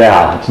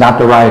 Yeah, it's not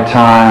the right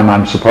time.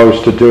 I'm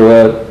supposed to do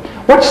it.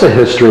 What's the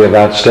history of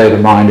that state of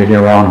mind in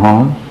your own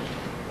home?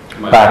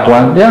 Back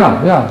when?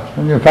 Yeah,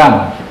 in your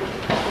family.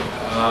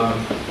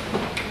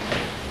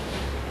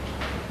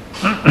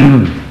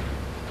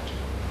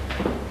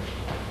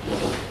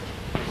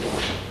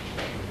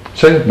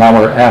 See, now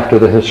we're after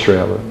the history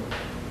of it.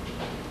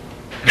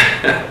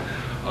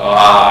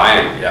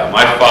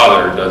 My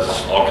father does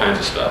all kinds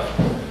of stuff.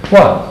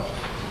 What?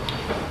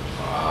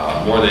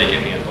 More than he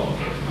can handle.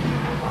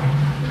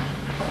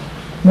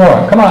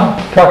 More. Come on,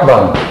 talk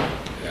about it.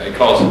 Yeah, he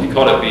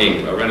called it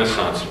being a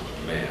Renaissance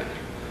man.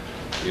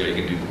 You know,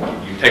 you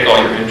take all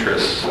your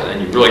interests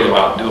and you really go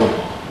out and do them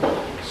all.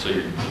 So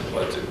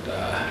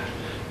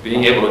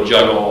being able to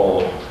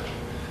juggle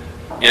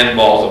n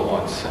balls at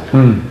once.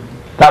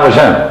 That was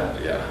him.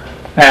 Yeah.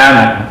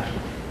 And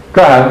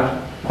go ahead.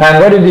 And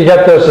where did he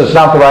get this? It's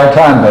not the right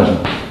time,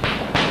 business.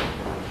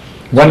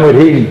 When would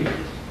he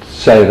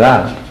say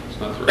that? It's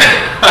not the right.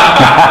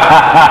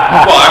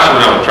 Well, actually,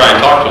 when I would try and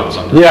talk to him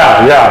sometimes.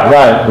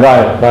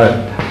 Yeah,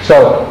 right.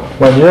 So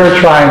when you're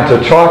trying to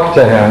talk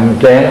to him,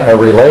 gain a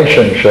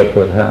relationship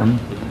with him,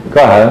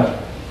 go ahead.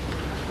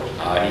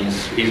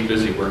 He's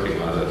busy working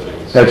on other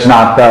things. It's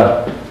not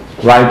the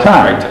right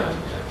time.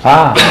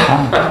 Right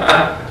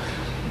time.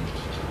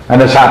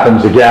 And this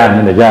happens again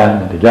and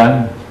again and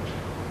again.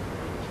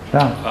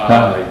 Yeah.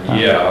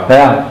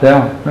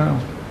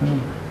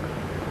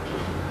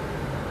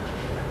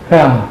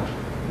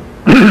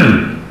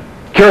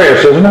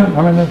 Curious, isn't it?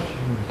 I mean, it's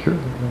a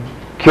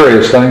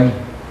curious thing.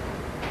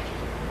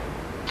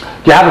 Do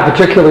you have a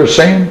particular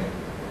scene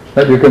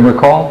that you can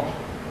recall?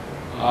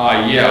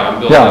 Yeah, I'm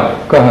building.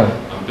 Yeah, go ahead.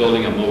 I'm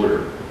building a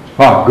motor.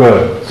 Oh,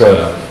 good.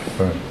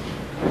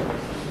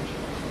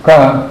 Go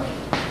ahead.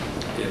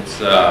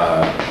 It's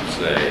a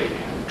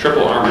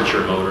triple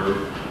armature motor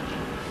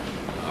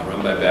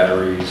run by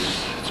batteries.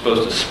 It's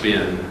supposed to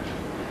spin.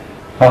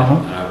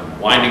 And I'm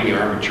winding the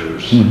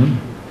armatures,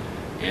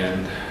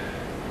 and I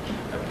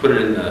put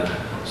it in the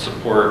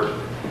support,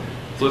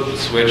 flip the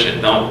switch, and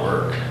it don't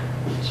work.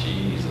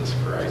 Jesus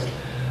Christ.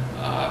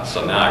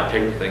 So now I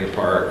take the thing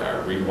apart, I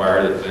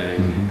rewire the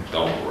thing,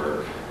 don't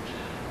work.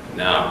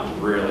 Now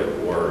I'm really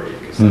worried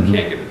because I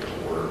can't get it to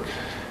work.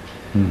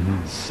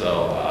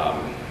 So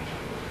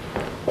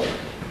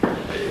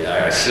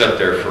I sit up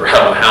there for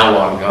how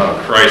long? Oh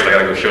Christ, I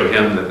gotta go show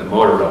him that the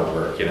motor don't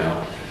work, you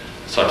know.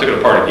 So I took it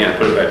apart again,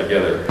 put it back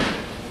together.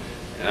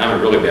 And I'm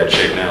in really bad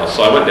shape now.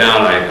 So I went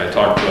down and I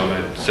talked to him,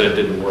 and said it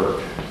didn't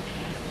work.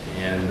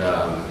 And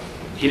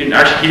he didn't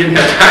have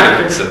time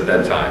to fix it at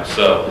that time,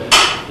 so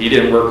he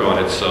didn't work on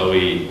it. So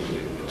it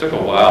took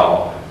a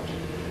while,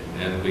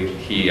 and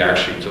he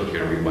actually took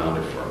it and rewound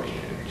it for me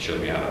and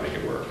showed me how to make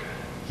it work.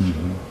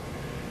 Mm-hmm.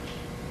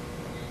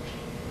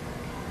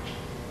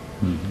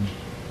 Mm-hmm.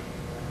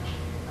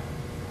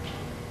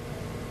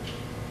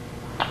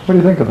 What do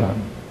you think of that,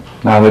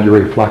 now that you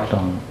reflect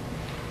on it?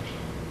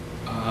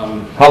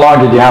 How long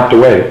did you have to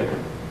wait?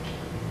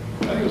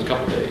 I think it was a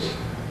couple of days.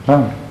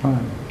 Oh,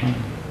 right.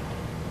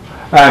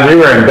 And you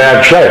were in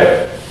bad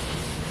shape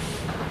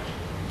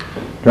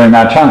during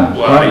that time,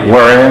 Well, right?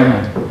 Worrying?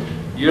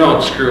 You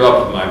don't screw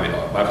up with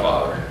my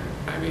father.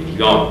 I mean, you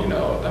don't,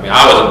 I mean,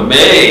 I was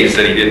amazed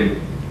that he didn't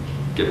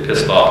get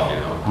pissed off,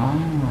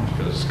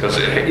 Because, I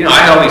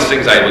had all these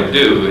things I would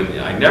do,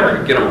 and I never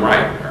could get them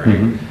right,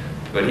 Mm-hmm.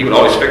 But he would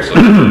always fix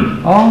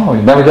them. Oh,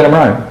 you never get them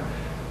right.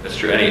 That's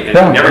true, and he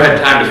never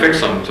had time to fix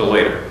them until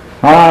later.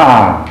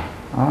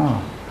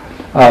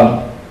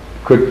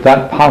 Could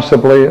that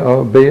possibly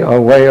be a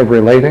way of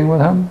relating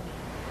with him?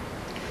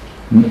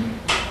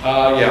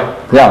 Yeah.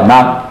 Yeah,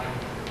 not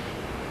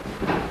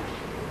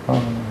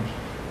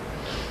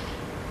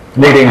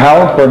needing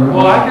help? Or,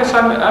 Well, I guess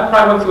I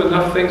probably went through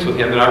enough things with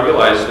him that I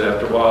realized that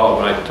after a while,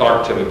 when I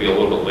talked to him, it'd be a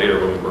little bit later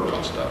when we worked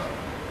on stuff.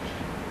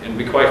 And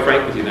to be quite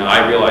frank with you now,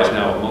 I realize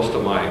now most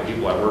of my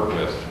people I work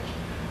with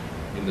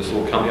in this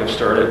little company I've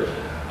started,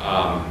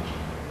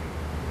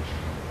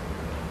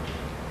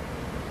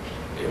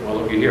 well,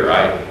 look here,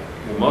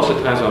 most of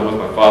the times I'm with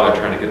my father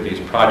trying to get these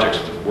projects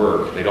to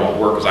work, they don't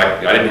work because I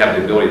didn't have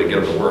the ability to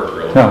get them to work,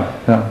 really.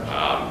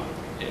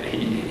 And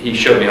he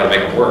showed me how to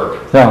make them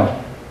work.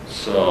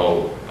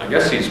 So I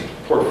guess these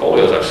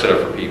portfolios I've set up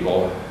for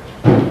people,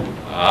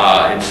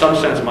 in some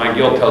sense my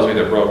guilt tells me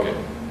they're broken.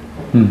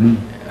 Mm-hmm.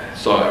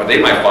 So are they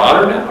my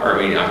father now? Or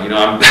I mean,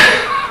 I'm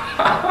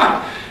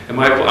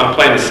I'm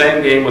playing the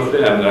same game with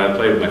them that I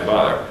played with my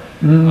father.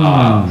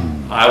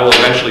 I will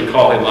eventually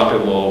call him up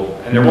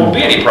and there won't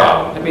be any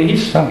problem. I mean,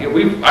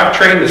 I've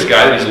trained this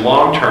guy that he's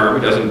long term.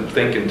 He doesn't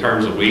think in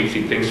terms of weeks.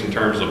 He thinks in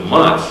terms of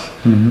months.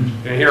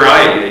 Mm-hmm. And here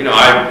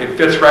it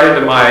fits right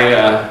into my,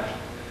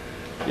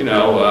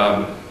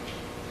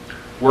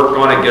 work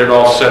on it, get it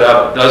all set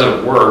up.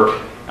 Doesn't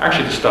work.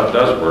 Actually, the stuff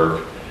does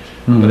work,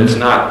 but it's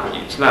not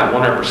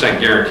 100%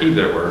 guaranteed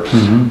that it works.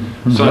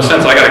 Mm-hmm. So in a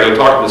sense, I got to go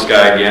talk to this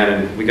guy again,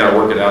 and we got to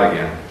work it out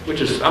again.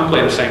 I'm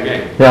playing the same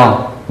game.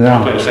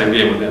 I'm playing the same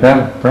game with him.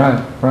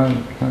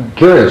 Right.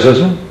 Curious,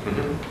 isn't it?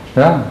 Mm-hmm.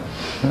 Yeah.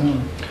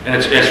 And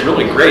it's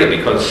really great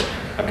because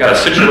I've got a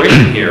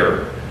situation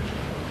here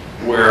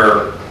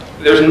where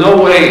there's no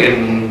way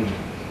in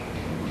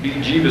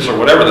Jeebus or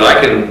whatever that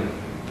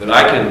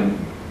I can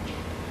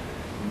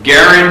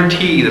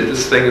guarantee that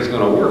this thing is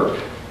going to work.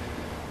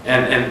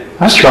 And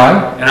that's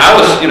right. And I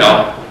was,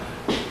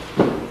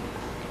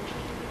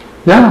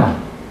 Yeah.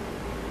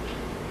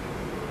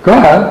 Go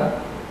ahead.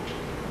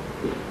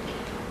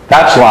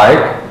 That's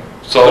like.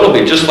 So it'll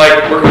be just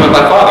like working with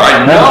my father.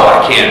 I know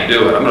I can't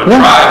do it. I'm going to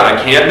try, but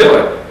I can't do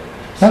it.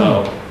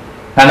 So.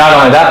 And not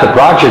only that, the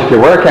project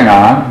you're working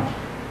on,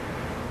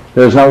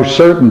 there's no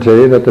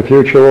certainty that the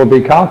future will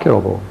be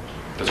calculable,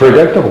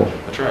 predictable.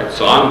 Right. That's right.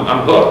 So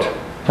I'm hooked.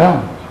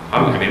 Yeah.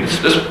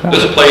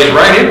 This plays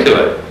right into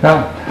it.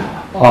 Yeah.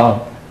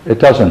 It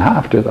doesn't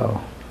have to, though.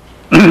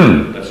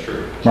 That's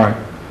true. Right.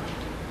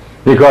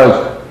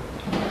 Because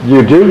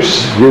it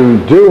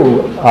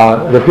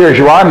appears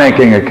you are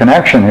making a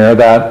connection here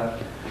that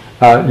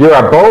you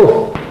are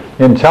both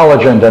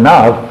intelligent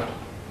enough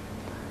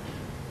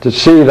to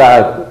see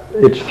that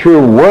it's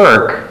through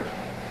work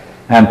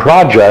and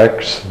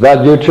projects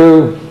that you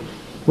two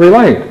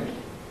relate.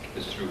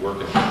 It's through work.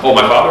 Oh,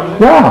 my father?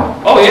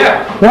 Yeah. Oh,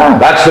 yeah. Yeah,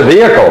 that's the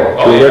vehicle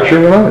through which you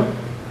relate.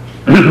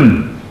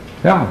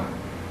 Yeah.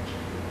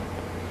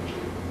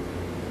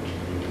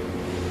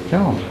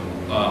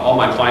 All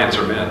my clients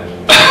are men.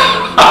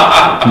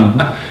 Mm-hmm.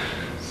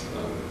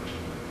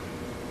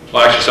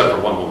 Well, actually, except for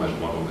one woman.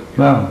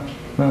 No.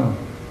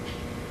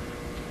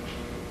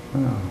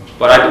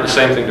 But I did the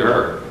same thing to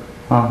her.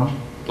 Uh-huh.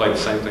 Played the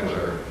same thing with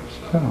her.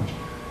 So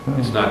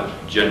it's not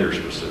gender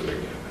specific.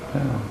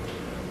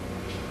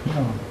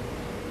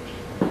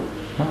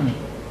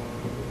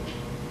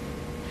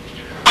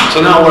 So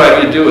now what I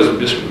need to do is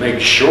just make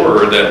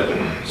sure that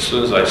as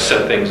soon as I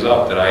set things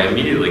up, that I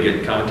immediately get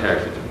in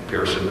contact with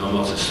Pierre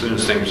almost as soon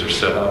as things are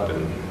set up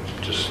and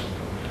just.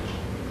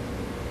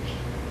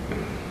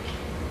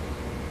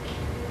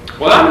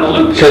 Well, I'm in a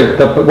loop here.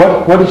 So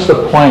what is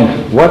the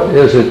point? What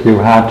is it you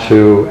had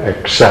to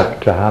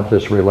accept to have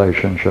this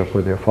relationship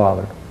with your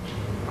father?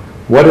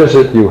 What is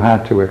it you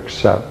had to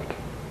accept?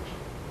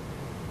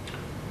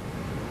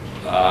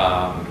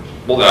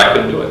 Well, that I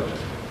couldn't do it.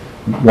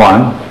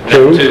 1,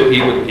 2. 2,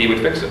 he would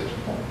fix it.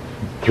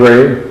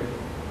 3.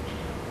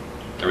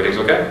 Everything's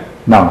okay?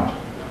 No.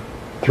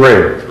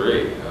 3.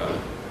 3.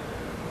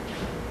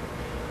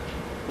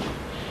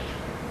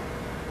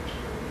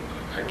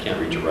 I can't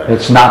reach it right.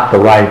 It's not the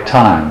right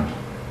time.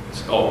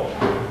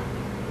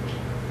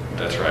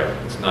 That's right.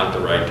 It's not the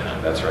right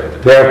time. That's That's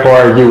right.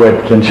 Therefore, you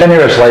would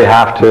continuously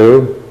have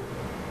to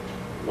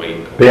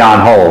Wait. be on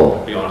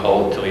hold. Be on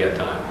hold until you had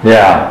time.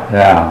 Yeah,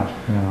 yeah.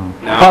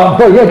 Now,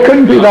 But it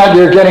couldn't be that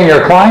you're getting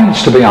your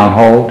clients to be on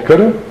hold, could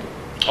it?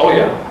 oh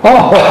yeah.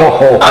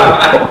 Oh.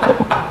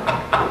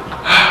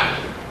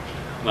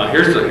 Now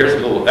here's a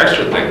little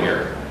extra thing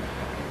here.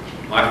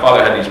 My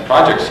father had these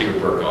projects he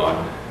would work on,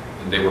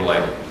 and they were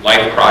like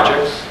life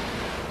projects.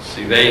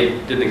 See, they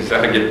didn't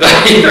exactly get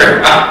done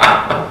either.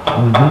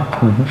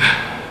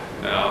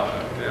 No,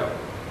 yeah.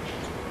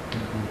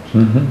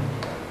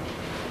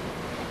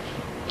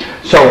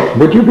 So,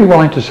 would you be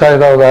willing to say,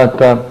 though, that,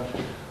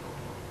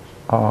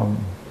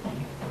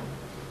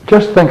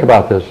 just think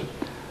about this.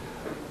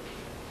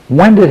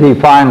 When did he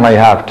finally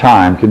have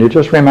time? Can you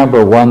just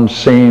remember one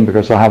scene?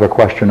 Because I have a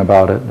question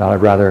about it.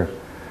 I'd rather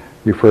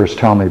you first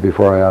tell me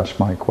before I ask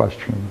my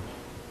question.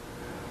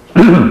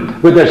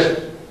 With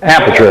this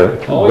aperture.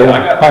 Oh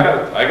yeah,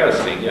 I got a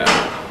scene, yeah.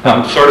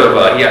 Sort of,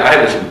 yeah, I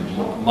had this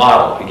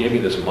model. He gave me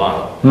this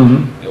model.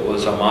 It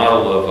was a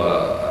model of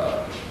a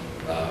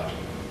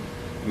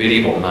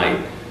medieval knight.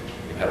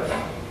 He had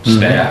a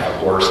staff, a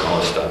horse, and all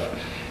this stuff.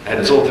 I had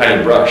this little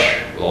tiny brush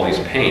with all these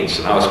paints,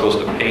 and I was supposed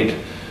to paint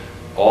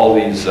all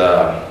these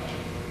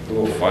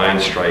little fine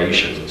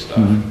striations and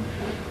stuff.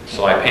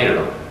 So I painted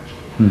them.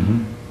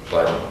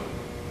 But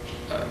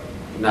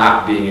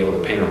not being able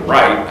to paint them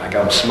right, I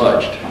got them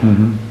smudged.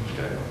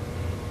 Okay.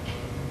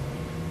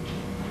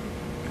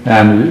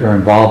 And your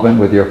involvement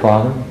with your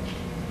father?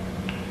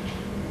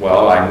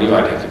 Well, I knew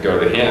I'd have to go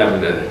to him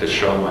to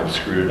show him I'd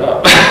screwed it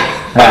up.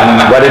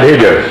 And what did he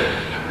do?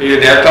 He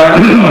didn't have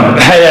time.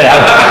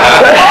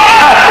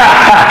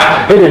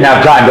 He didn't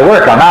have time to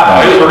work on that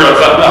one. He was working on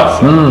something else.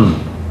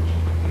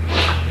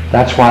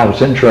 That's why it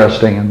was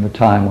interesting in the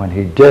time when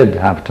he did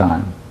have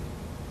time.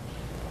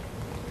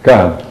 Go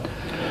ahead.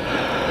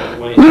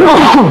 When he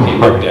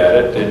looked at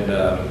it, and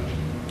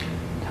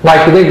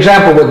Like the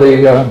example with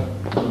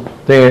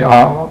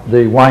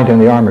the wind in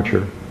the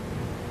armature.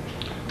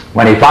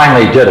 When he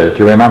finally did it,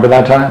 do you remember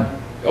that time?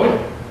 oh yeah.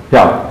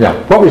 Yeah, yeah.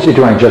 What was he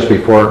doing just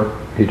before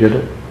he did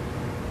it?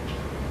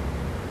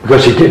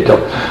 Because he did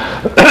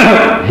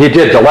he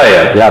did delay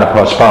it. He had to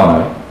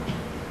postpone it.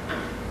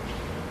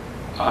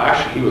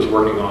 Actually, he was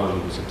working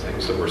on some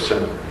things that were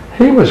similar.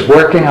 He was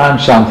working on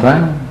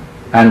something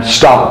and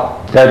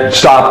stopped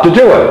to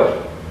do it.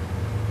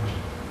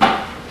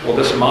 Well,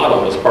 this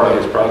model was part of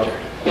his project.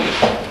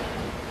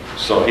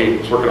 So he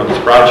was working on this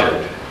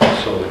project.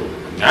 So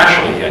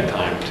naturally, he had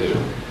time to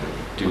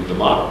do the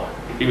model.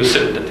 He was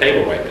sitting at the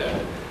table right then.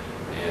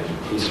 And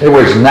It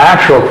was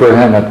natural for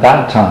him at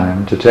that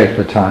time to take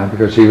the time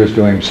because he was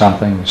doing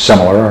something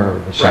similar or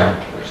the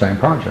same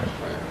project.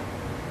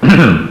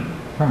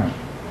 Right.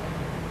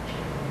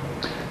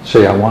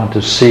 See, I want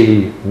to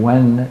see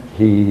when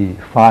he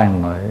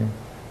finally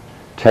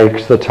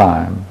takes the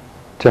time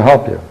to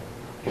help you.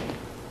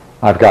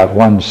 I've got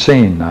one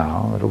scene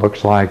now. It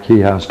looks like he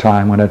has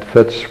time when it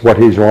fits what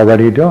he's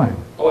already doing.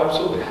 Oh,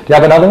 absolutely. Do you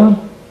have another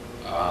one?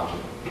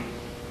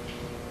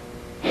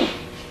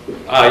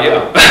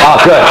 Yeah. Oh,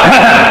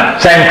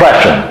 good. Same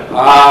question.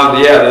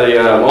 Yeah,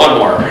 the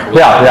lawnmower was,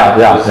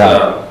 was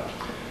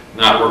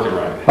not working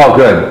right. Oh,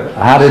 good.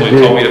 How did So he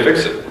told me to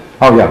fix it.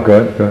 Oh, yeah,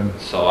 good, good.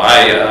 So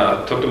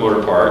I took the motor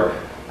apart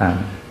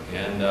And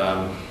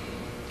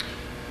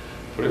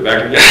put it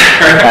back together.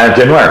 it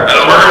didn't work.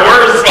 It'll work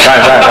worse.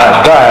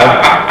 Right. Go ahead.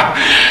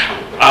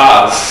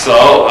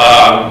 So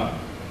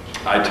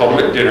I told him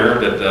at dinner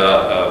that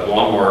the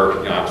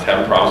lawnmower, I was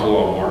having problems with the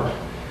lawnmower.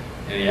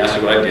 And he asked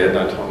me what I did, and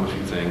I told him a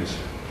few things.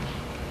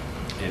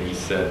 And he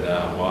said,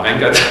 well, I ain't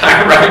got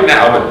time right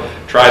now, but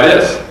try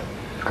this.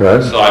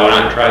 Good. So I went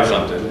out and tried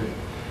something,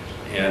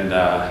 and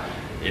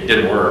it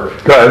didn't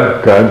work.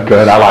 Good.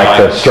 I like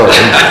this story.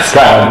 So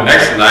the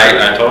next night,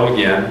 I told him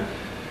again,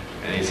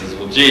 and he says,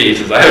 well, gee, he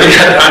says, I haven't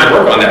got time to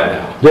work on that now.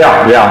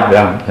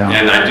 Yeah.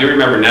 And I do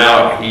remember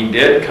now, he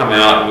did come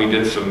out, and we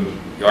did some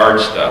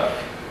yard stuff.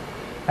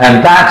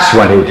 And that's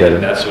when he did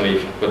it. That's when he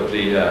put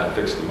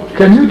fixed the motor.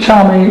 Can you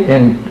tell me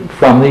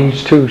from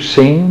these two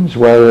scenes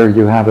whether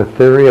you have a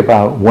theory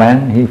about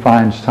when he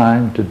finds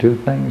time to do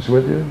things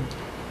with you?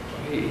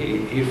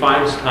 He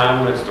finds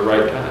time when it's the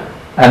right time.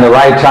 And the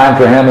right time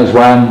for him is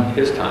when?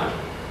 His time.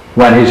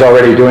 When he's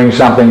already doing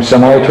something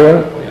similar to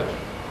it? Yeah.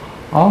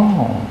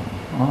 Oh.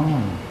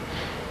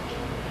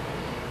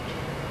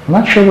 I'm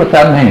not sure what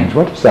that means.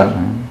 What does that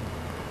mean?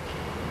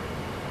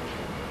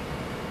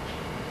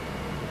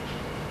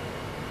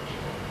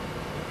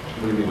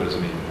 What do you mean, what does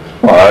it mean?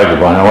 Well, I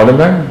just want to know what it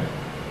means.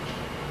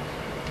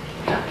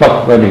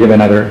 Look, let me give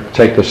another,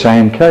 take the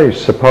same case.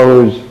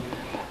 Suppose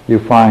you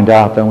find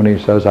out that when he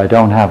says, I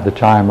don't have the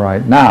time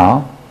right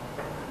now,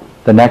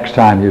 the next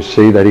time you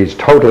see that he's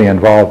totally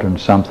involved in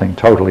something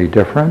totally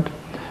different,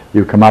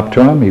 you come up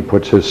to him, he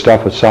puts his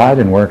stuff aside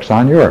and works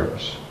on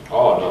yours.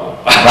 Oh, no.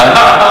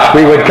 Right?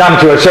 We would come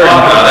to a certain... Oh,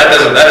 no, that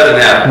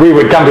doesn't happen. We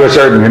would come to a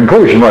certain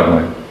conclusion, wouldn't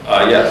we?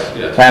 Yes.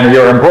 And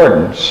your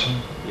importance.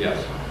 Yes.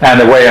 And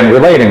the way in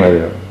relating with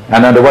you.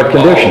 And under what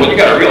conditions. Well, you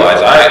got to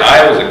realize,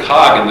 I was a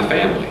cog in the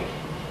family.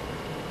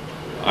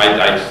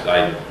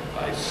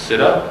 I sit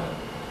up,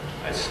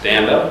 I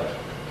stand up,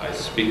 I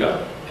speak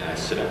up, and I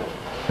sit down.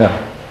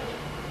 Yeah.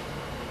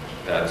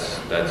 That was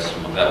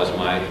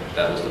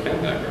the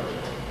family I grew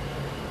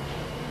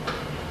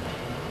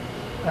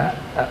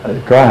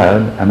up. Go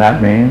ahead, and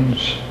that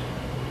means?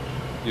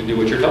 You do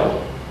what you're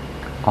told.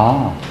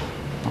 Ah.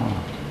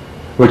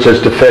 Which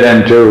is to fit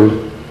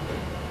into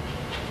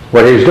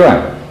what he's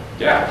doing.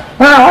 Yeah.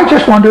 Well, I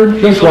just wondered.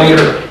 He's the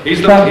leader.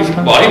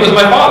 Well, he was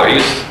my father.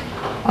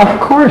 Of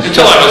course.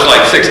 Until I was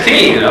like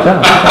 16, you know.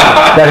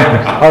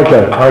 Yeah.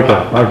 Okay.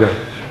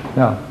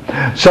 Yeah.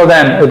 So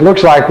then, it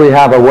looks like we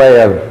have a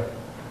way of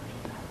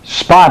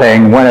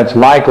spotting when it's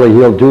likely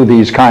he'll do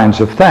these kinds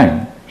of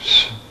things.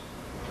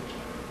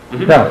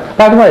 Mm-hmm. Yeah.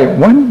 By the way,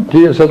 when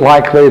is it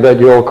likely that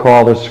you'll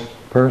call this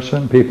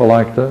person, people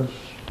like this?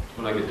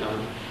 When I get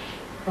time.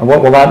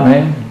 What will that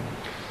mean?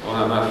 Well,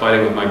 I'm not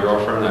fighting with my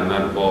girlfriend. I'm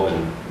not involved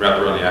in wrapped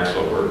around the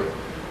axle at work.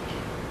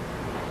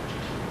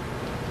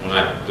 When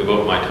I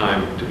devote my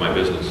time to my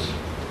business.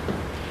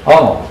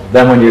 Oh,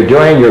 then when you're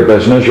doing your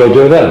business, you'll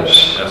do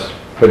this. Yes.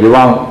 But you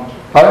won't.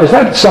 Is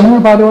that similar,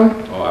 by the way?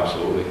 Oh,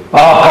 absolutely.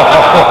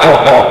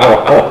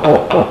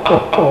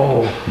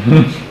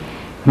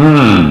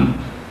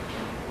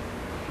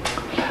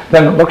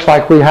 Then it looks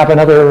like we have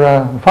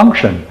another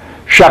function.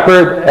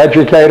 Shepherd,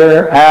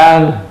 educator,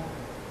 and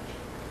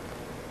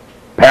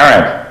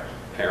parent.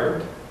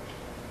 Parent?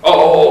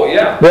 Oh,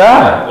 yeah.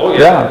 Yeah. Oh, yeah.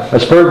 Yeah. A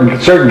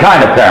certain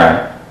kind of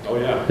parent. Oh,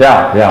 yeah.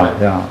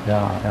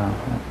 Yeah.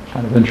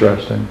 Kind of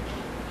interesting.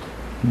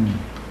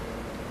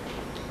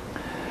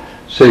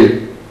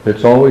 See,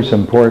 it's always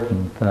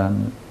important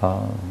then.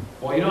 Well,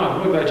 you know, I'm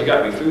really glad you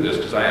got me through this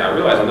because I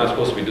realize I'm not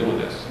supposed to be doing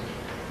this.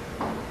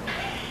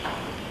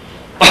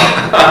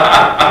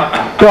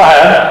 Go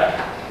ahead.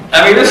 I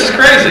mean, this is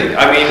crazy.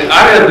 I mean,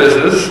 I'm in a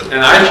business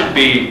and I should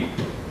be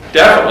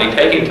definitely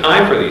taking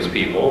time for these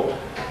people.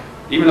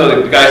 Even though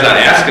the guy's not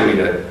asking me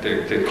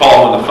to call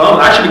him on the phone,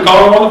 I should be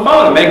calling him on the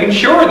phone and making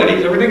sure that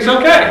everything's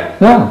okay.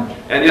 Yeah.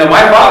 And, you know,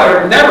 my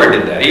father never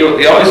did that. He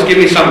always give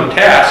me some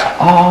task,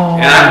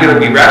 and I'm going to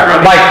be wrapped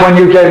around. Like when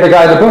you gave the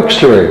guy the books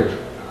to read.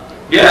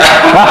 Yeah.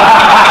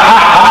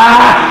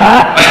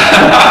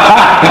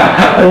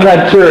 Isn't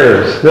that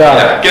curious?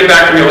 Yeah. Get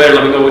back to me later.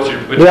 Let me know what you're.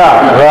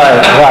 Yeah.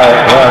 Right.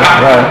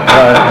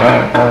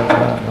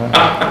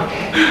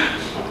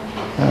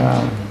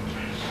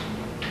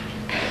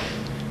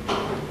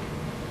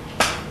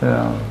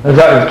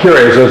 Yeah. It's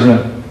curious, isn't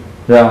it?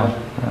 Yeah.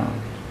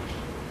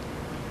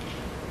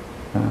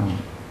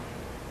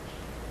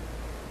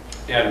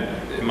 And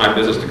in my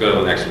business to go to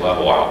the next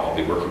level, I'll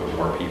be working with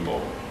more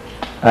people.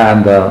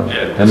 And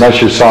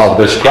unless you solve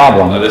this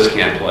problem, this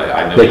can't play.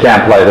 I know they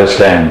can't play this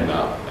game.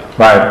 No.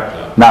 Right?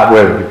 No. Not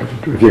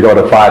if you go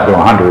to 5 to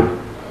 100.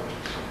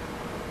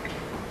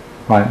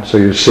 Right? So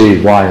you see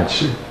why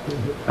it's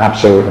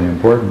absolutely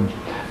important.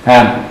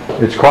 And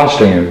it's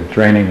costing you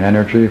draining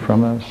energy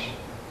from this.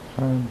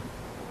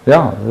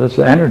 Yeah, it's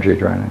energy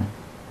draining.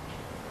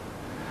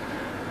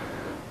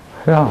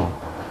 Yeah.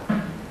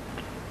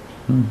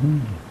 Mm-hmm.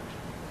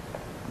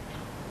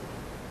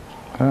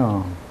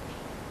 Yeah.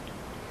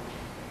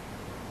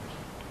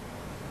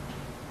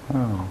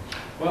 Oh.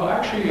 Well,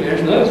 actually,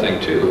 there's another thing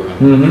too.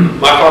 Mm-hmm.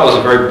 My father was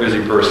a very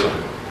busy person.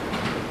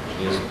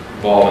 He was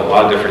involved in a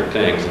lot of different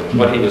things. And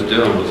what he was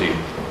doing was he'd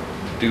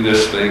do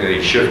this thing, then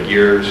he'd shift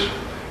gears.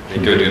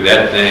 He'd go do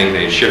that thing,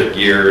 then he'd shift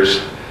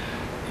gears.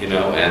 You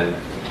know, and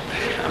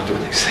I'm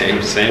doing the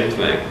same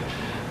thing.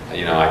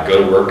 You know, I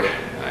go to work,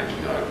 I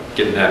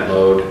get in that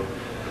mode.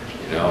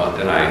 You know, and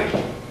then I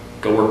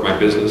go work my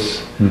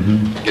business,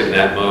 get in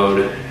that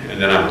mode, and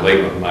then I'm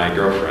late with my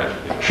girlfriend.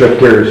 You know, shift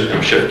gears. You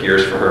know, shift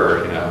gears for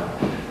her, you know.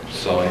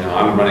 So, you know,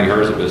 I'm running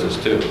her as a business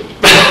too.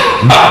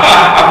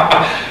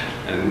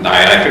 And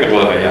I think,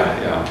 well, yeah.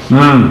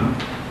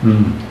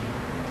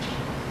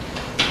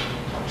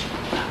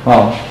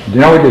 Well, do you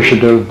know what you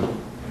should do?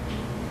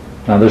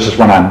 Now, this is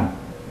when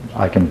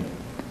I can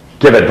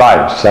give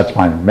advice. That's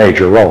my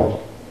major role.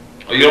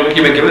 Oh, you don't think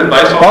you've been giving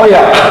advice? Oh,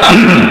 yeah.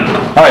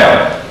 Oh,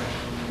 yeah.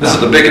 This is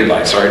the big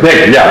advice, right?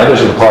 Big, yeah, this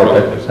is the part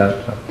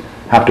that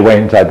have to wait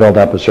until I build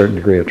up a certain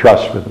degree of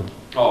trust with them.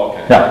 Oh,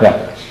 okay.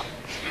 Yeah.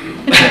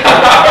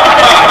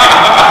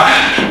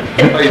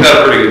 Oh, you've done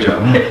a pretty good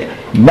job.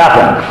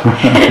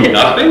 Nothing.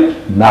 Nothing?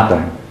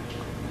 Nothing.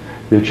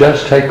 You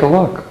just take a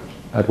look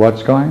at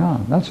what's going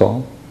on, that's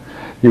all.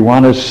 You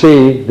want to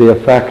see the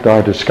effect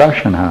our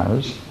discussion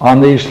has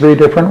on these 3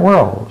 different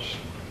worlds,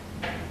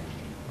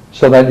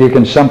 so that you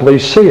can simply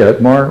see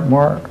it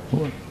more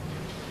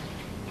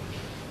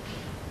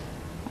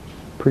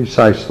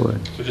precisely.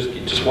 So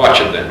just watch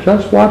it then.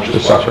 Just watch the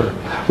sucker,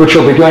 which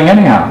you'll be doing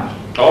anyhow.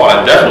 Oh,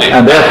 I definitely.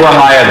 And therefore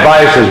my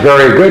advice is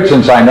very good,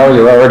 since I know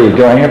you're already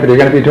doing it, but you're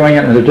going to be doing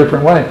it in a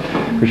different way,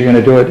 because you're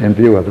going to do it in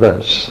view of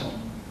this.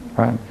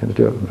 Right? You're going to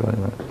do it in view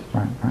of this.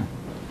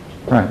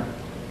 Right.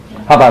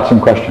 How about some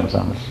questions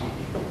on this?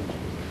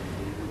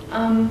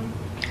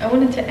 I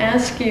wanted to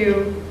ask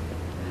you,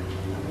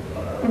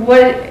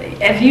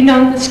 have you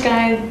known this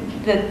guy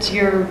that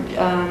you're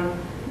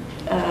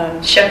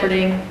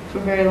shepherding for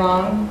very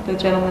long, the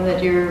gentleman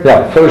that you're...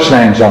 Yeah, first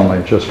names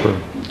only, just for...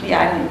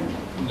 Yeah,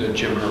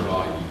 Jim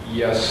Herbaugh,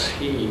 yes,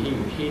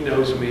 he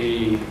knows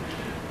me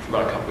for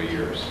about a couple of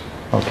years.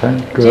 Okay,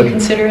 do you good.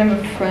 consider him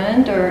a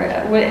friend, or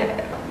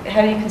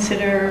how do you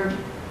consider,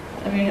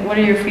 I mean, what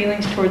are your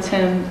feelings towards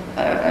him?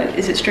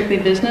 Is it strictly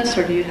business,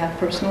 or do you have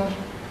personal?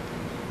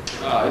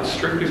 It's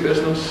strictly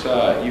business.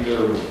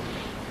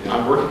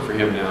 I'm working for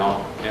him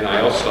now, and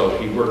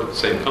he worked at the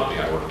same company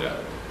I worked at.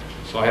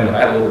 So I had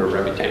a little bit of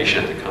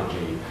reputation at the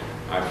company.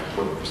 I've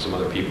worked with some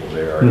other people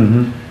there.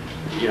 Mm-hmm.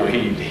 You know,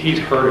 he'd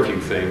heard a few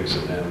things,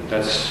 and then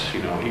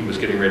he was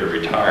getting ready to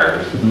retire.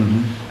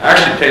 Mm-hmm.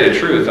 Actually, to tell you the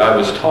truth, I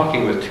was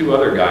talking with two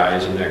other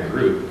guys in that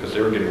group because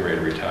they were getting ready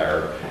to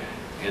retire,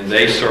 and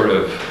they sort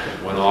of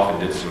went off and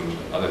did some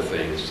other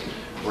things,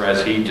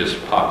 whereas he just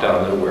popped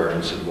out of nowhere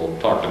and said, well,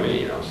 talk to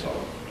me, you know, so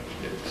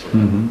it's,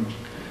 Mm-hmm.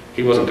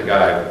 he wasn't the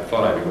guy I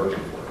thought I'd be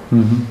working for.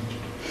 Mm-hmm.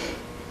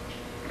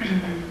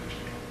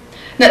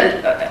 No,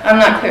 I'm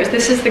not clear.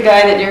 This is the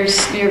guy that you're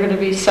going to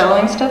be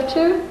selling stuff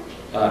to?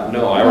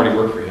 No, I already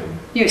work for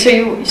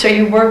him. So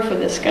you work for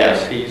this guy?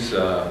 Yes, he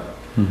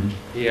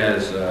had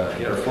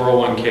a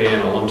 401k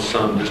and a lump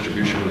sum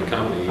distribution from the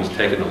company. He's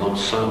taken a lump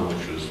sum,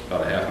 which was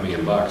about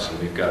 $500,000, and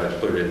we've got to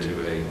put it into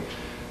a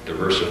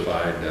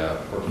diversified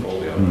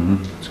portfolio.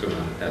 Mm-hmm.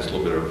 Has a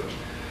little bit of,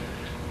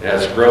 it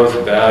has growth,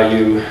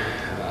 value,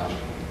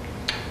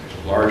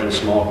 large and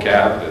small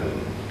cap, and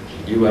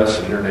U.S.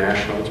 and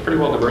international. It's pretty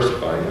well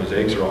diversified. You know, his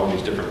eggs are all in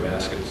these different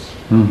baskets.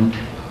 Mm-hmm.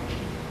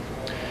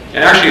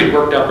 And actually, it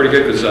worked out pretty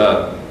good because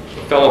a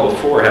fellow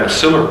before had a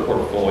similar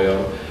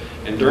portfolio,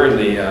 and during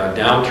the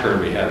downturn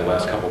we had the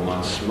last couple of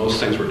months, most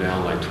things were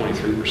down like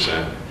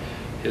 23%.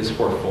 His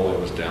portfolio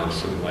was down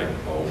something like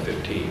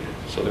 15.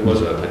 So there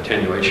was an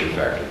attenuation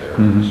factor there.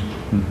 Mm-hmm.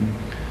 Mm-hmm.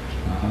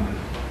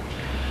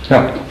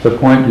 Yeah, the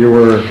point you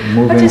were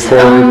moving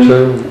forward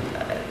to?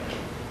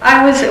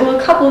 Well,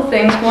 a couple of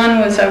things. One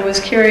was I was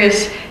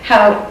curious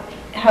how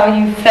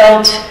you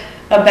felt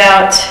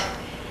about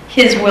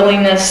his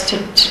willingness to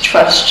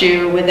trust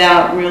you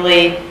without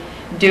really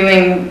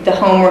doing the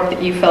homework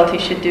that you felt he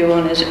should do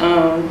on his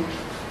own.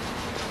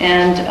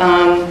 And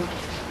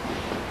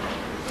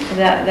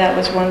that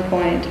was one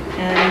point.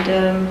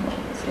 And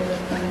what's the other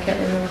thing? I can't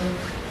remember.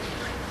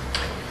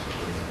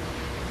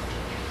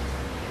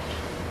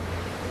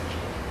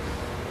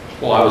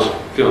 Well, I was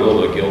feeling a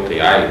little bit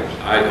guilty.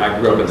 I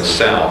grew up in the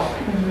South,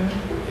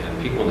 Mm-hmm.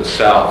 and people in the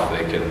South,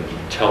 they can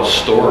tell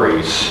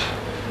stories,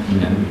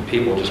 Mm-hmm. and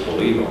people just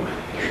believe them.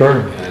 Sure.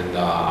 And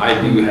I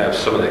do have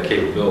some of that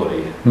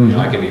capability. Mm-hmm. You know,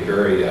 I can be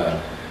very,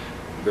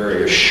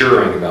 very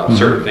assuring about Mm-hmm.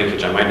 certain things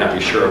which I might not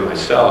be sure of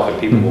myself, and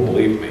people will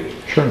believe me.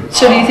 Sure.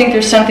 So do you think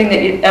there's something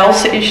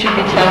else that you should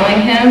be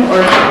telling him, or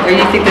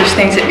you think there's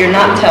things that you're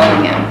not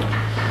telling him?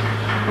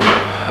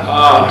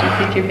 Do you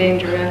think you're being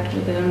direct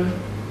with him?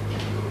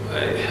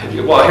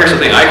 Well, here's the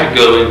thing. I could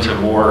go into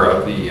more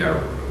of the,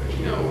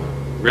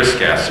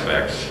 risk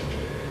aspects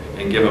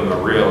and give him a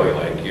really,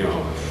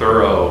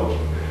 thorough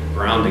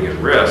grounding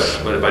in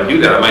risk. But if I do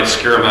that, I might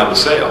scare him out of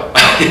the sale.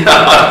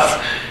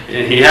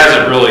 And he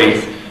hasn't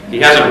really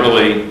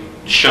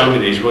shown me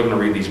that he's willing to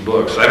read these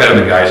books. I've had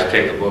other guys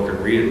take the book and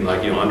read it and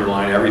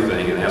underline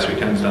everything and ask me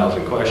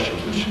 10,000 questions,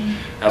 which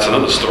that's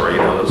another story.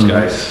 Those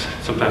guys,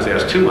 sometimes they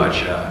ask too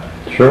much.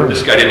 Sure.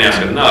 This guy didn't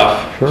ask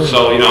enough. Sure.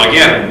 So,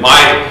 again,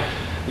 my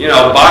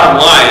bottom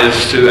line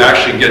is to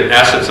actually get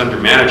assets under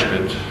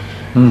management,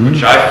 Mm-hmm.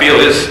 which I feel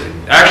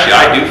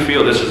I do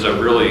feel this is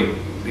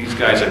these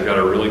guys have got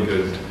a really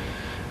good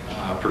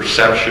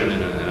perception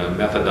and a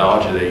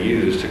methodology they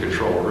use to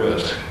control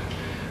risk.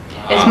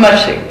 As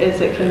much as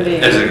it can be.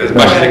 As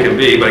much as it can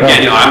be, but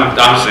again, I'm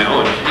saying,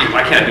 oh, gee,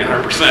 I can't do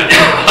 100%.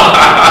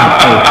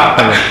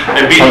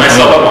 And beating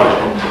myself up on it.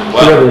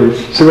 Well,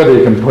 See whether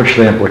you can push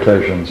the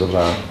implications of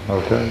that,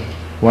 okay?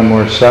 One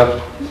more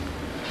step.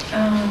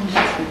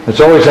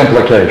 It's always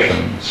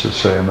implications, to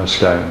say in this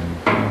game.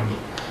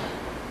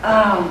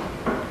 Help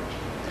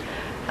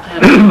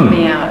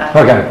me out.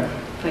 Okay.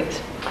 Please.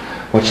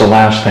 What's the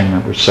last thing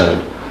that was said?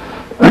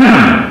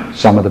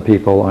 Some of the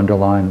people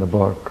underlined the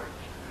book,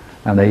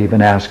 and they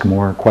even asked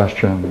more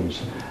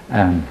questions,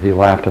 and he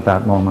laughed at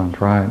that moment,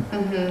 right?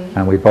 Mm-hmm.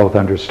 And we both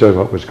understood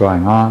what was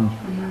going on,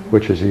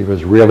 which is he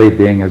was really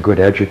being a good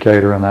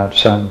educator in that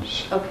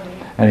sense. Okay.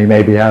 And he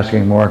may be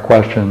asking more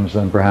questions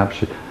than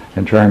perhaps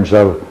in terms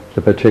of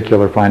the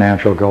particular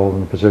financial goal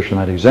and the position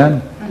that he's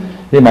in.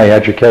 He may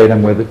educate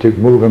him with it to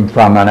move him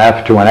from an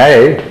F to an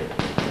A,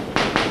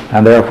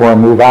 and therefore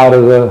move out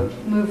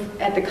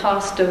at the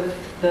cost of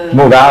the...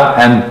 Move out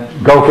and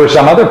go for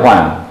some other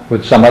plan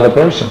with some other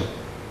person.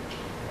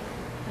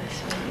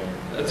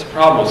 that's the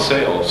problem with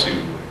sales.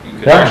 You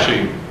can Yeah.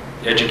 actually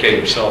educate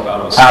yourself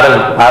out of a sale.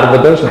 Out of the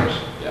business.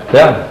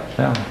 Yeah.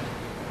 Yeah.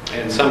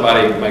 And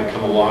somebody might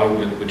come along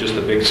with just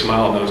a big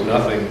smile, knows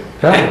nothing,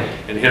 Yeah.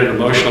 and hit an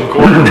emotional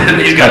chord,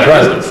 and he's got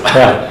That's right. business.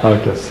 Yeah,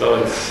 okay. So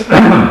it's...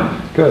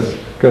 Good.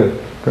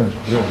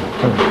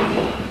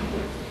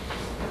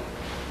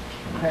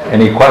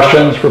 Any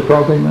questions for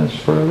probing this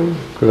further?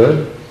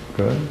 Good.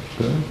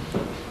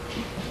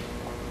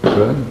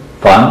 Good.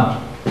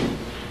 Fun.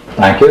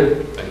 Thank you.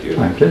 Thank you.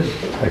 Thank you.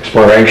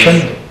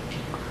 Exploration.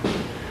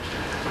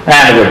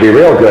 And it would be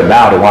real good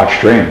now to watch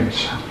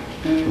dreams.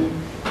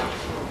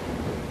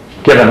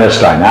 Given this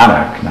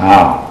dynamic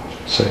now,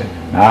 see,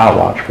 now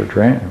watch for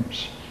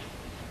dreams.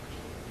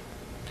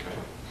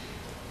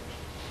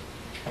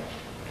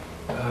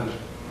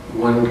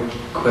 One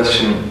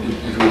question,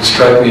 it would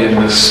strike me in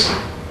this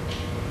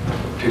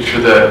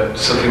picture that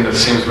something that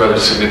seems rather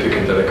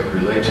significant that I could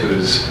relate to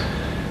is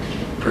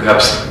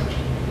perhaps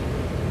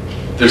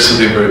there's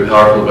something very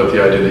powerful about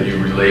the idea that you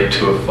relate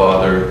to a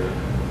father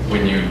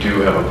when you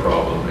do have a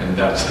problem, and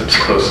that's the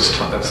closest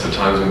time, that's the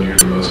times when you're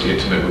the most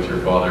intimate with your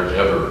father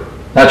ever.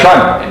 That's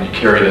right. And you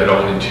carry that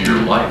on into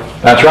your life.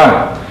 That's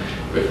right.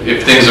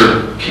 If things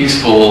are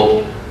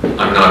peaceful,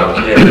 I'm not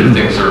okay. If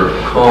things are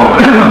calm,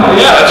 Oh,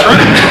 yeah, that's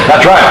right.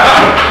 That's right.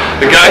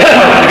 The guy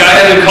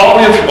hasn't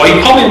called me, well,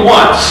 he called me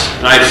once,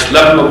 and I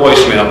left him a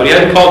voicemail, but he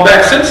hasn't called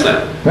back since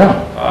then.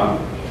 Yeah.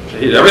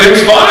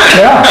 Everything's fine.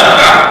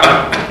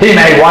 Yeah. He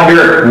may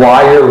wonder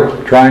why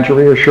you're trying to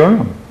reassure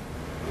him.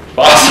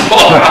 Possible.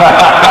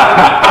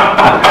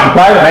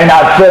 Right? It may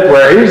not fit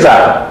where he's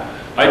at.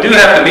 I do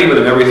have to meet with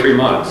him every 3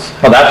 months,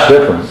 Well, that's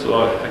different.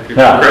 so I could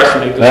Yeah.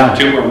 procrastinate this Yeah.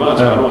 for 2 more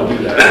months, but I don't want to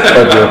do But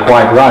that. you're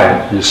quite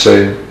right. You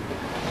see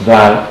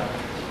that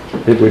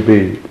it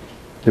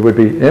would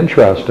be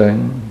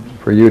interesting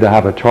for you to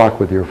have a talk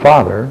with your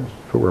father,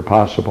 if it were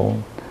possible,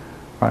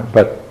 right?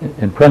 But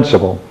in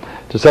principle,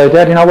 to say,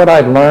 Dad, you know what I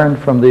learned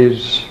from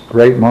these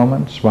great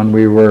moments when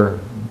we were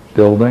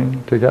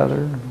building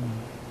together?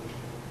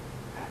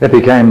 It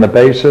became the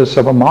basis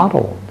of a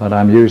model that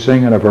I'm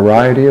using in a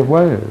variety of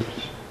ways.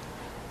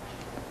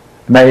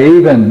 It may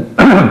even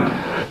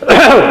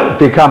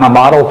become a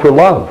model for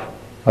love,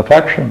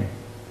 affection,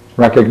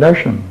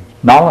 recognition,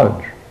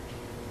 knowledge.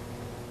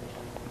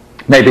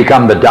 It may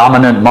become the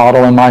dominant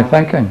model in my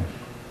thinking.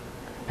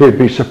 He'd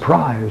be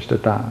surprised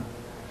at that.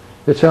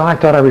 He'd say, I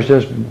thought I was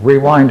just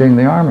rewinding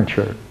the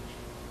armature.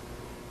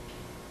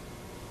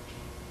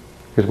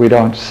 Because we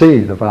don't see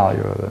the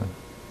value of it.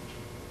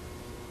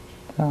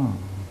 No.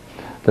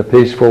 The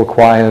peaceful,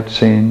 quiet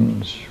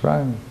scenes,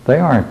 right? They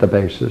aren't the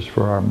basis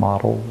for our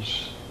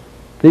models.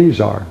 These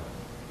are.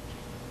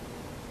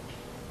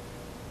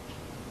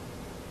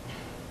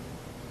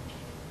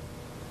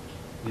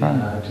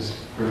 yeah, just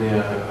for me,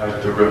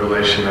 the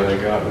revelation that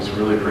I got was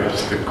really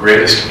perhaps the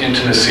greatest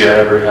intimacy I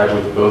ever had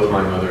with both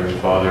my mother and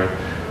father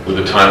were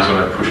the times when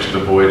I pushed to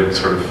the void and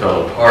sort of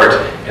fell apart,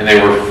 and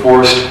they were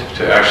forced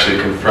to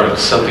actually confront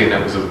something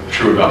that was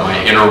true about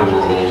my inner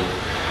world,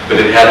 but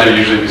it had to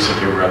usually be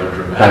something rather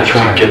dramatic That's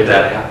right. to get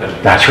that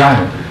happening. That's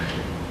right.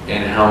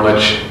 And how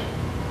much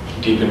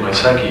deep in my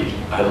psyche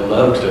I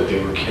loved that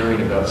they were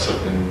caring about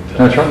something that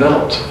That's I right.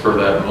 felt for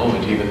that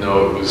moment, even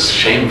though it was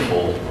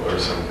shameful or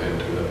something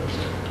to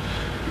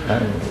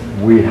that.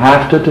 We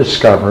have to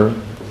discover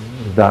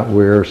that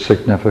we're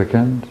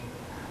significant,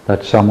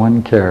 that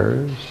someone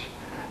cares,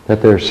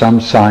 that there's some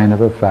sign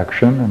of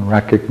affection and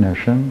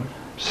recognition,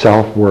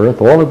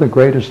 self-worth, all of the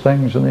greatest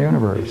things in the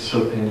universe. It's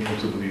so painful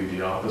to believe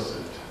the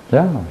opposite.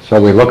 Yeah, so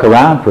we look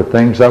around for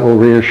things that will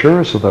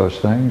reassure us of those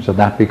things, and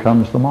that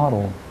becomes the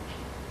model.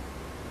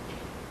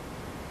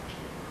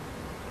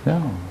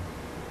 Yeah.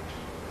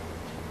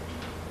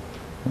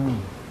 Yeah.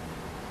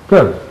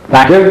 Good.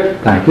 Thank you.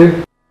 Thank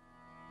you.